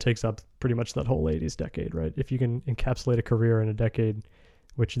something that takes up pretty much that whole 80s decade, right? If you can encapsulate a career in a decade,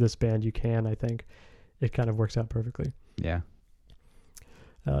 which this band you can, I think, it kind of works out perfectly. Yeah.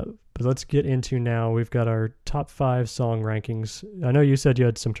 But let's get into now. We've got our top 5 song rankings. I know you said you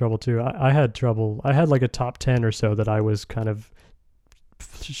had some trouble too. I had trouble. I had like a top 10 or so that I was kind of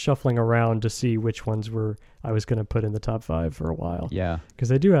shuffling around to see which ones I was going to put in the top 5 for a while. Yeah. Because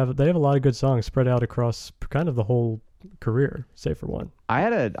they have a lot of good songs spread out across kind of the whole career, save for one. I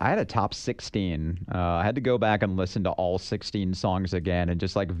had a top 16. I had to go back and listen to all 16 songs again, and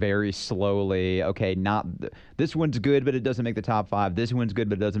just like very slowly, okay, this one's good, but it doesn't make the top 5. This one's good,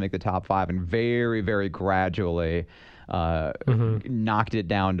 but it doesn't make the top 5, and very, very gradually knocked it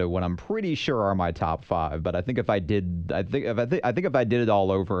down to what I'm pretty sure are my top 5. But I think if I did it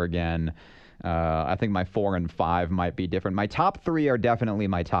all over again, I think my 4 and 5 might be different. My top 3 are definitely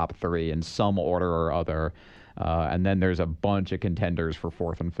my top 3 in some order or other. And then there's a bunch of contenders for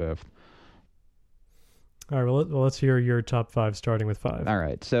 4th and 5th. All right, well, let's hear your top 5, starting with 5. All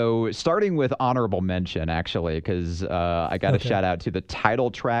right, so starting with honorable mention, actually, because I got to shout out to the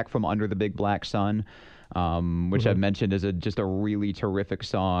title track from Under the Big Black Sun, which I've mentioned is just a really terrific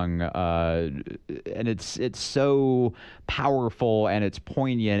song, and it's so powerful, and it's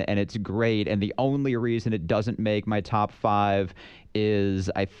poignant, and it's great, and the only reason it doesn't make my top 5 is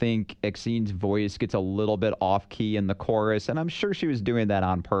I think Exine's voice gets a little bit off key in the chorus, and I'm sure she was doing that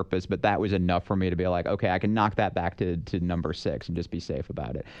on purpose, but that was enough for me to be like, okay, I can knock that back to number 6 and just be safe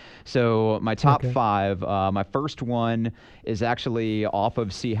about it. So my top 5, my first one is actually off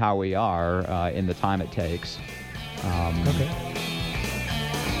of See How We Are, In the Time It Takes. In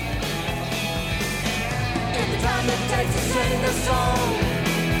the time it takes to sing a song,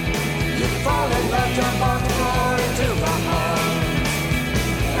 you fall in love, jump on the floor into my arms.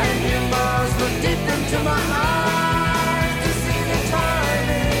 And you must look deep into my eyes to see the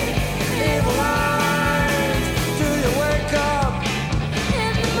tiny evil eyes. Do you wake up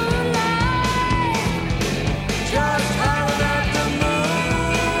in the moonlight, just howling at the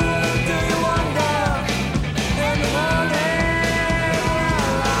moon? Do you wonder in the morning?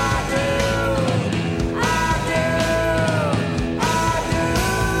 Well, I do.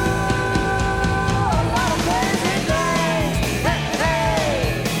 A lot of crazy things. Hey,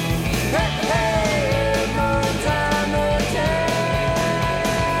 no time it takes.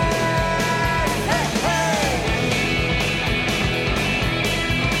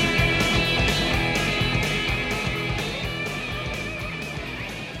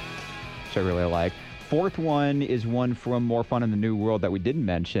 Which I really like. 4th one is one from More Fun in the New World that we didn't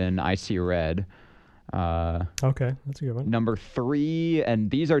mention, I See Red. Okay, that's a good one. Number 3, and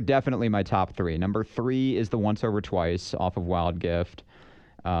these are definitely my top 3. Number 3 is the Once Over Twice off of Wild Gift.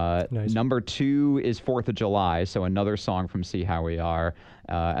 Nice. Number 2 is 4th of July, so another song from See How We Are.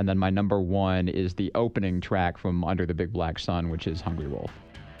 And then my number 1 is the opening track from Under the Big Black Sun, which is Hungry Wolf.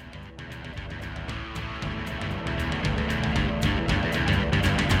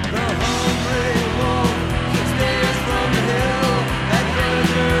 The hungry wolf stares from the hill and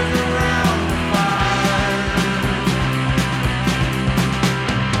treasures around the fire.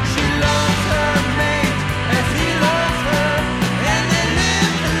 She loves her mate as he loves her, and they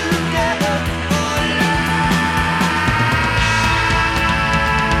live together for life.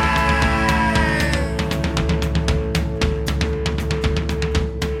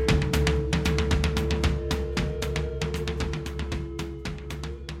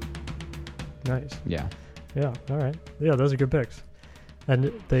 Nice. Yeah. Yeah. All right. Yeah, those are good picks,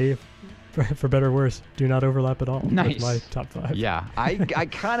 and they, for better or worse, do not overlap at all. Nice. With my top 5. Yeah. I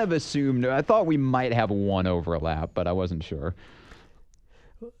kind of assumed, I thought we might have one overlap, but I wasn't sure.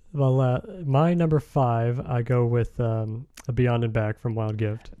 Well, my number 5, I go with a Beyond and Back from Wild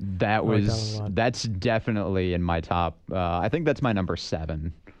Gift. That like that was one a lot. that's definitely in my top. I think that's my number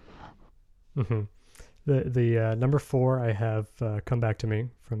 7. Mm-hmm. The number 4, I have Come Back to Me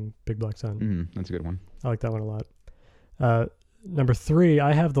from Big Black Sun. That's a good one. I like that one a lot. Number 3,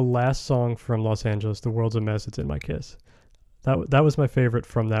 I have the last song from Los Angeles, The World's a Mess, It's in My Kiss. That was my favorite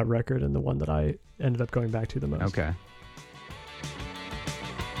from that record and the one that I ended up going back to the most. Okay.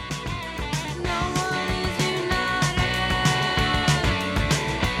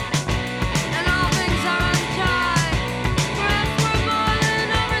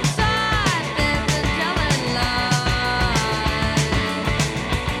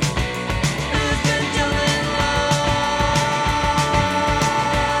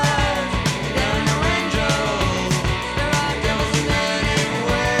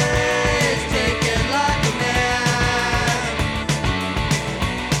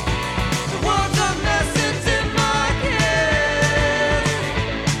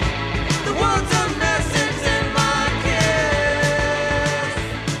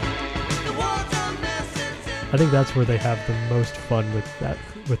 I think that's where they have the most fun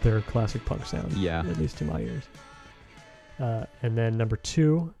with their classic punk sound. Yeah. At least to my ears. And then number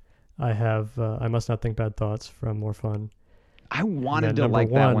 2, I have I Must Not Think Bad Thoughts from More Fun. I wanted to number like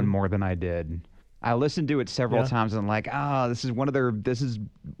that 1 one more than I did. I listened to it several Yeah. times and I'm like, this is one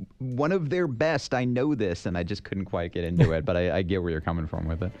of their best. I know this, and I just couldn't quite get into it. But I get where you're coming from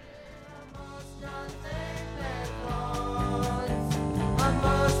with it.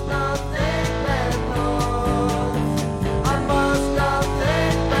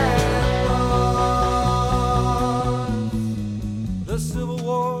 The civil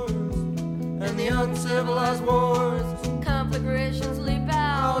wars and the uncivilized wars. Conflagrations leap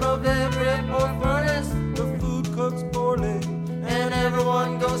Out out. of every poor furnace, the food cooks poorly, and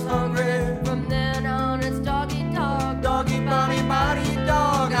everyone goes hungry. From then on, it's doggy dog. Doggy, body, body,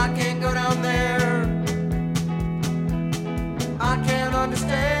 dog. I can't go down there. I can't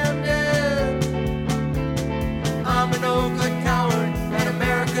understand it. I'm a no good coward, an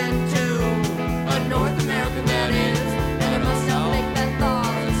American too. A North American that is. And I must not think bad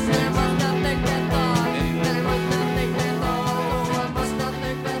thoughts. And I must not think bad thoughts. And I must not think bad thoughts. I must not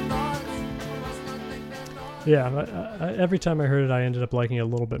think bad thoughts. I must not think bad thoughts. Yeah, every time I heard it, I ended up liking it a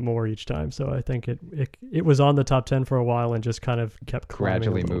little bit more each time. So I think it was on the top 10 for a while and just kind of kept climbing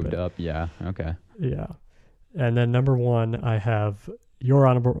Gradually a little moved bit. up. Yeah. Okay. Yeah. And then number 1, I have your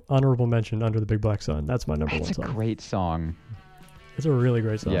honorable mention, Under the Big Black Sun. That's my number That's 1 a song. great song. It's a really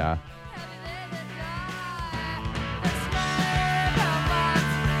great song. Yeah.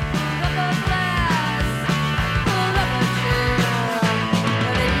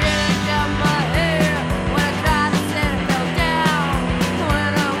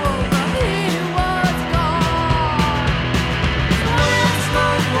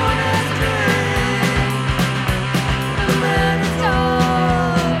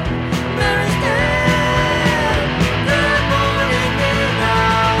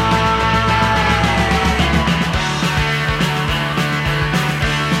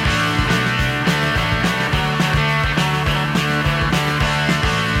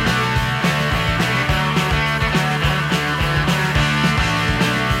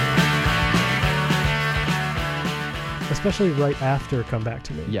 Especially right after Come Back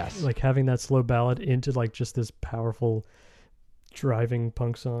to Me. Yes. Like having that slow ballad into like just this powerful driving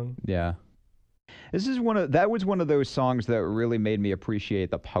punk song. Yeah. That was one of those songs that really made me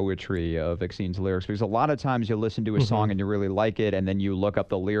appreciate the poetry of Exene's lyrics, because a lot of times you listen to a song and you really like it, and then you look up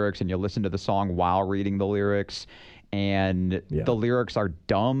the lyrics and you listen to the song while reading the lyrics, and Yeah. the lyrics are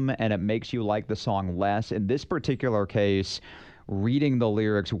dumb and it makes you like the song less. In this particular case, reading the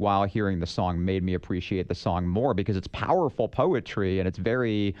lyrics while hearing the song made me appreciate the song more, because it's powerful poetry and it's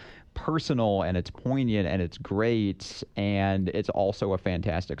very personal and it's poignant and it's great, and it's also a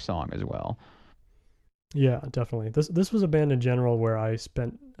fantastic song as well. Yeah, definitely. This was a band in general where I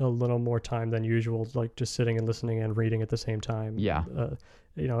spent a little more time than usual, like just sitting and listening and reading at the same time. Yeah.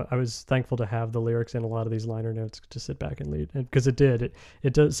 I was thankful to have the lyrics in a lot of these liner notes to sit back and read, because it did.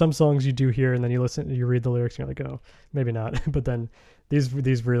 It does. Some songs you do hear and then you read the lyrics and you're like, oh, maybe not. But then these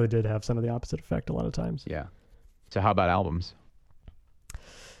really did have some of the opposite effect a lot of times. Yeah. So how about albums?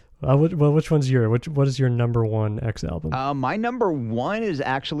 Which one's what is your number 1 X album? My number 1 is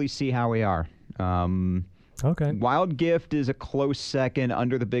actually See How We Are. Okay. Wild Gift is a close second.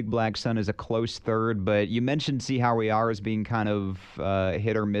 Under the Big Black Sun is a close third. But you mentioned See How We Are as being kind of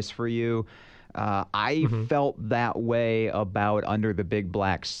hit or miss for you. I felt that way about Under the Big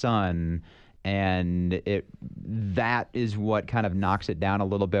Black Sun, and that is what kind of knocks it down a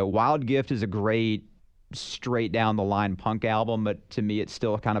little bit. Wild Gift is a great straight down the line punk album, but to me it's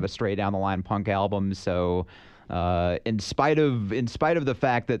still kind of a straight down the line punk album. So in spite of the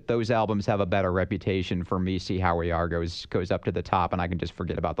fact that those albums have a better reputation, for me See How We Are goes up to the top, and I can just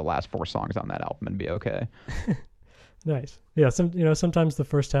forget about the last 4 songs on that album and be okay. Nice. Yeah. Sometimes the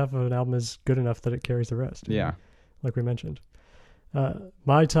first half of an album is good enough that it carries the rest. Yeah. Like we mentioned.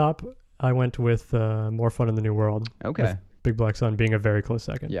 My top, I went with More Fun in the New World. Okay. With Big Black Sun being a very close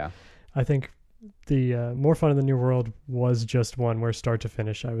second. Yeah. I think the More Fun in the New World was just one where start to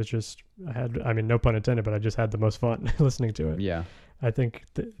finish, no pun intended, but I just had the most fun listening to it. Yeah. I think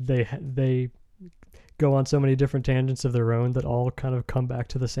they go on so many different tangents of their own that all kind of come back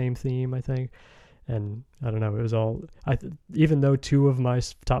to the same theme, I think. And I don't know, it was all, even though 2 of my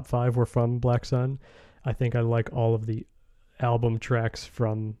top 5 were from Black Sun, I think I like all of the album tracks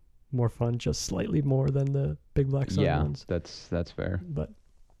from More Fun just slightly more than the Big Black Sun ones. That's fair.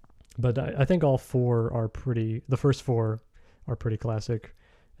 But I think all 4 are the first 4 are pretty classic.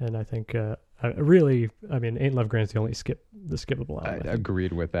 And I think, Ain't Love Grant's the only skippable album. I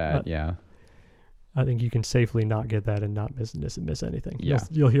agreed with that, yeah. I think you can safely not get that and not miss anything. Yeah.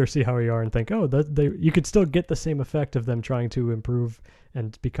 You'll hear See How We Are and think, oh, you could still get the same effect of them trying to improve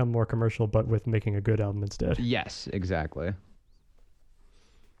and become more commercial, but with making a good album instead. Yes, exactly.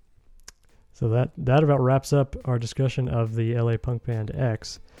 So that about wraps up our discussion of the LA punk band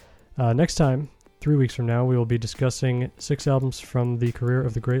X. Next time, 3 weeks from now, we will be discussing 6 albums from the career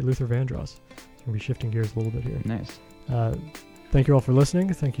of the great Luther Vandross. So we'll be shifting gears a little bit here. Nice. Thank you all for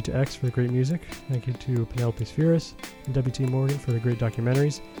listening. Thank you to X for the great music. Thank you to Penelope Spheris and W.T. Morgan for the great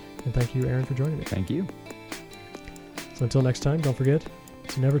documentaries. And thank you, Aaron, for joining me. Thank you. So until next time, don't forget,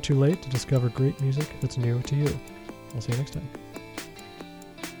 it's never too late to discover great music that's new to you. I'll see you next time.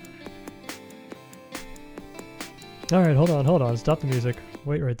 All right, hold on. Stop the music.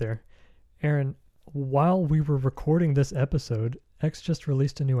 Wait right there. Aaron, while we were recording this episode, X just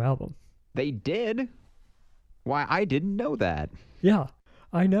released a new album. They did? Why, I didn't know that. Yeah,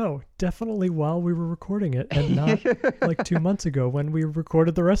 I know. Definitely while we were recording it and not like 2 months ago when we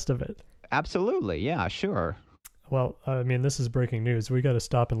recorded the rest of it. Absolutely. Yeah, sure. Well, this is breaking news. We got to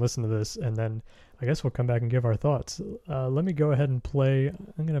stop and listen to this, and then I guess we'll come back and give our thoughts. Let me go ahead and play.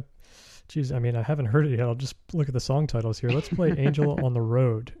 I haven't heard it yet. I'll just look at the song titles here. Let's play Angel on the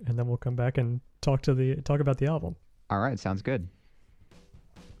Road, and then we'll come back and talk about the album. All right, sounds good.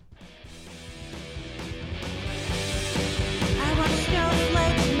 I watch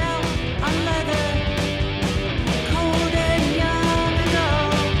snowflakes melt on leather, cold and young ago.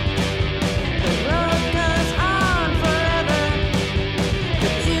 The road goes on forever.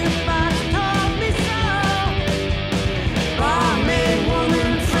 The jukebox told me so. Barmaid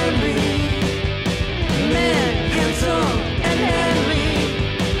woman friendly, men handsome and Henry.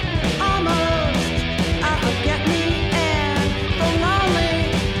 Almost I forget me and the lonely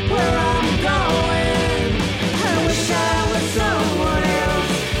where I'm going. I wish I was someone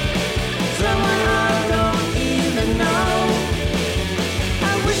else, someone I don't even know.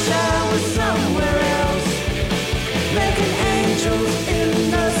 I wish I was somewhere else, making angels in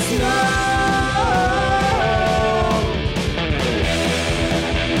the snow.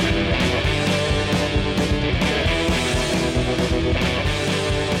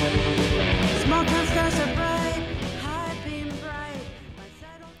 Small town stars are bright, high beam bright. My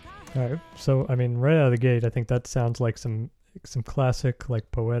settled car. All right. So, right out of the gate, I think that sounds like some classic,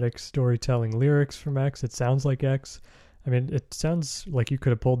 like poetic storytelling lyrics from X. It sounds like X. It sounds like you could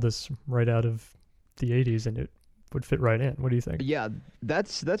have pulled this right out of the 80s and it would fit right in. What do you think? Yeah,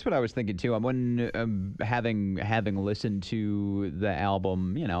 that's what I was thinking too. When having listened to the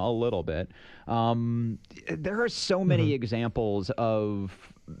album, a little bit, there are so many examples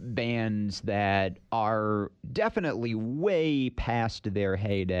of bands that are definitely way past their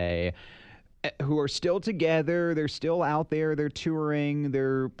heyday, who are still together, they're still out there, they're touring,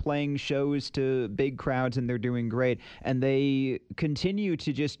 they're playing shows to big crowds, and they're doing great. And they continue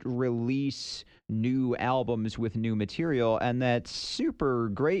to just release new albums with new material, and that's super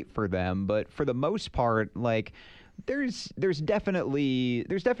great for them. But for the most part, like, there's definitely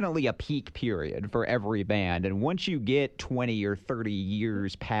a peak period for every band, and once you get 20 or 30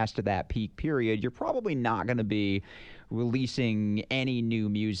 years past that peak period, you're probably not going to be releasing any new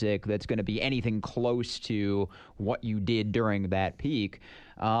music that's going to be anything close to what you did during that peak.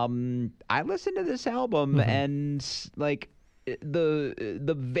 I listened to this album and like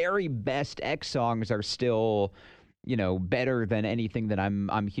the very best X songs are still, you know, better than anything that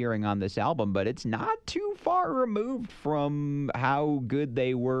I'm hearing on this album, but it's not too far removed from how good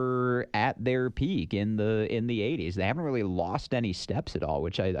they were at their peak in the 80s. They haven't really lost any steps at all,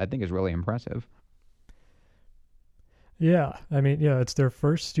 which I think is really impressive. Yeah, I mean, yeah, it's their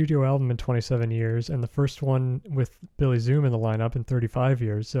first studio album in 27 years, and the first one with Billy Zoom in the lineup in 35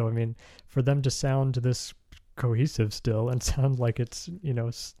 years. So, I mean, for them to sound this cohesive still and sound like it's, you know,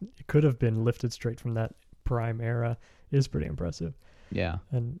 it could have been lifted straight from that prime era is pretty impressive. Yeah.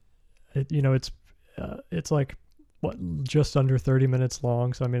 And, you know, it's like, what, just under 30 minutes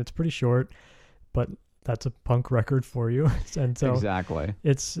long. So, I mean, it's pretty short, but that's a punk record for you. And so Exactly.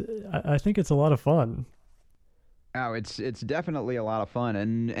 I think it's a lot of fun. Oh, it's definitely a lot of fun,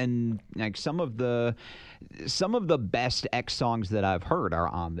 and like some of the best X songs that I've heard are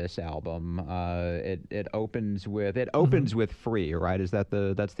on this album. It opens with "Free," right? Is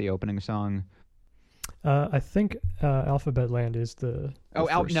that's the opening song? I think Alphabet Land is the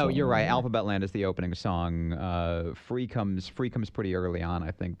first no, song, you're right. Alphabet Land is the opening song. Free comes pretty early on,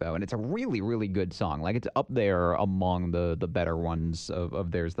 I think, though, and it's a really, really good song. Like, it's up there among the better ones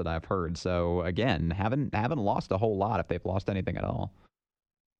of theirs that I've heard. So again, haven't lost a whole lot, if they've lost anything at all.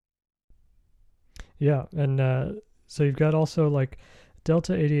 Yeah, and so you've got also like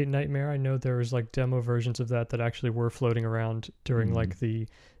Delta 88 Nightmare. I know there was like demo versions of that actually were floating around during like the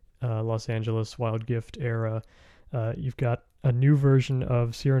Los Angeles Wild Gift era. You've got a new version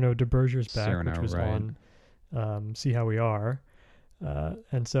of Cyrano de Berger's Back, Cyrano, which was right. on See How We Are.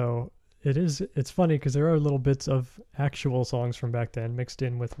 And so it's funny because there are little bits of actual songs from back then mixed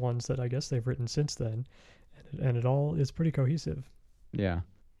in with ones that I guess they've written since then. And it all is pretty cohesive. Yeah.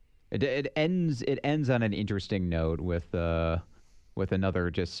 It ends on an interesting note with another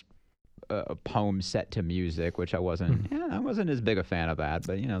just a poem set to music, which I wasn't as big a fan of that,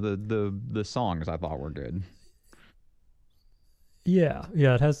 but you know, the songs I thought were good. Yeah,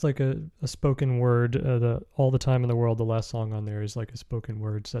 it has like a spoken word. All the Time in the World, the last song on there is like a spoken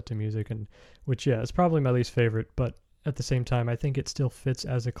word set to music, and which it's probably my least favorite, but at the same time I think it still fits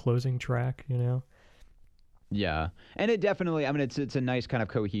as a closing track, you know. Yeah, and it definitely, I mean, it's a nice kind of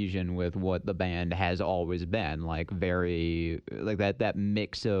cohesion with what the band has always been, like very, like that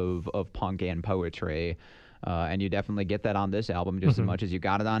mix of punk and poetry, and you definitely get that on this album just as much as you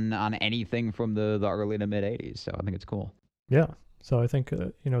got it on anything from the early to mid 80s, so I think it's cool. Yeah, so I think,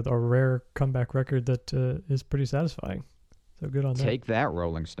 you know, a rare comeback record that is pretty satisfying, so good on that. Take that,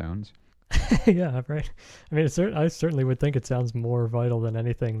 Rolling Stones. Yeah, right. I mean, I certainly would think it sounds more vital than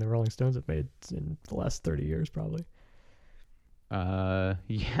anything the Rolling Stones have made in the last 30 years, probably.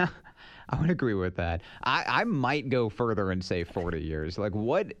 Yeah, I would agree with that. I might go further and say 40 years. Like,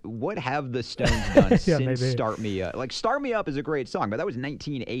 what have the Stones done since maybe. Start Me Up? Like, Start Me Up is a great song, but that was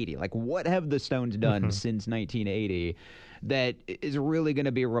 1980. Like, what have the Stones done since 1980 that is really going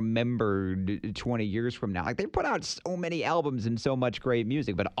to be remembered 20 years from now? Like, they put out so many albums and so much great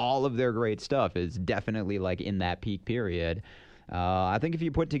music, but all of their great stuff is definitely like in that peak period. I think if you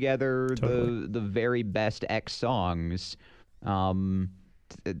put together the very best X songs,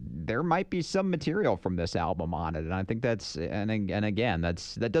 there might be some material from this album on it, and I think that's and again that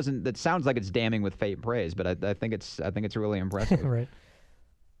sounds like it's damning with faint praise, but I think it's really impressive. Right.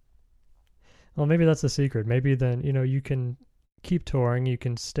 Well, maybe that's the secret. Maybe then, you know, you can keep touring, you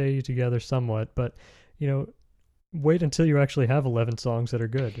can stay together somewhat, but, you know, wait until you actually have 11 songs that are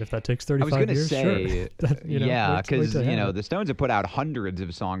good. If that takes 35 years, I was going to say, sure. You know, yeah, because, you know, it. the Stones have put out hundreds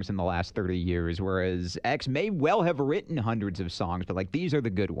of songs in the last 30 years, whereas X may well have written hundreds of songs, but, like, these are the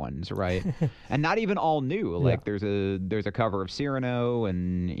good ones, right? And not even all new. Like, there's a cover of Cyrano,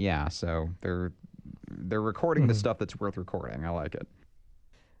 and, yeah, so they're recording the stuff that's worth recording. I like it.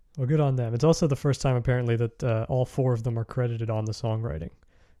 Well, good on them. It's also the first time, apparently, that all four of them are credited on the songwriting.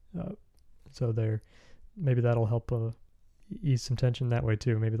 So maybe that'll help ease some tension that way,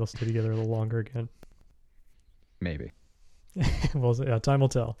 too. Maybe they'll stay together a little longer again. Maybe. Well, yeah, time will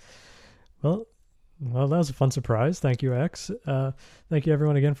tell. Well, that was a fun surprise. Thank you, X. Thank you,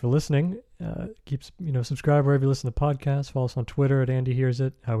 everyone, again for listening. Subscribe wherever you listen to podcasts. Follow us on Twitter at Andy Hears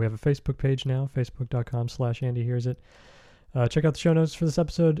It. We have a Facebook page now, facebook.com/Andy Hears It. Check out the show notes for this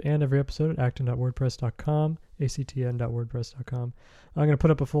episode and every episode at acton.wordpress.com, actn.wordpress.com. I'm going to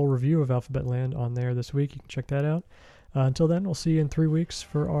put up a full review of Alphabet Land on there this week. You can check that out. Until then, we'll see you in 3 weeks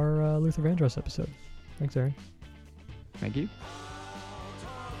for our Luther Vandross episode. Thanks, Aaron. Thank you.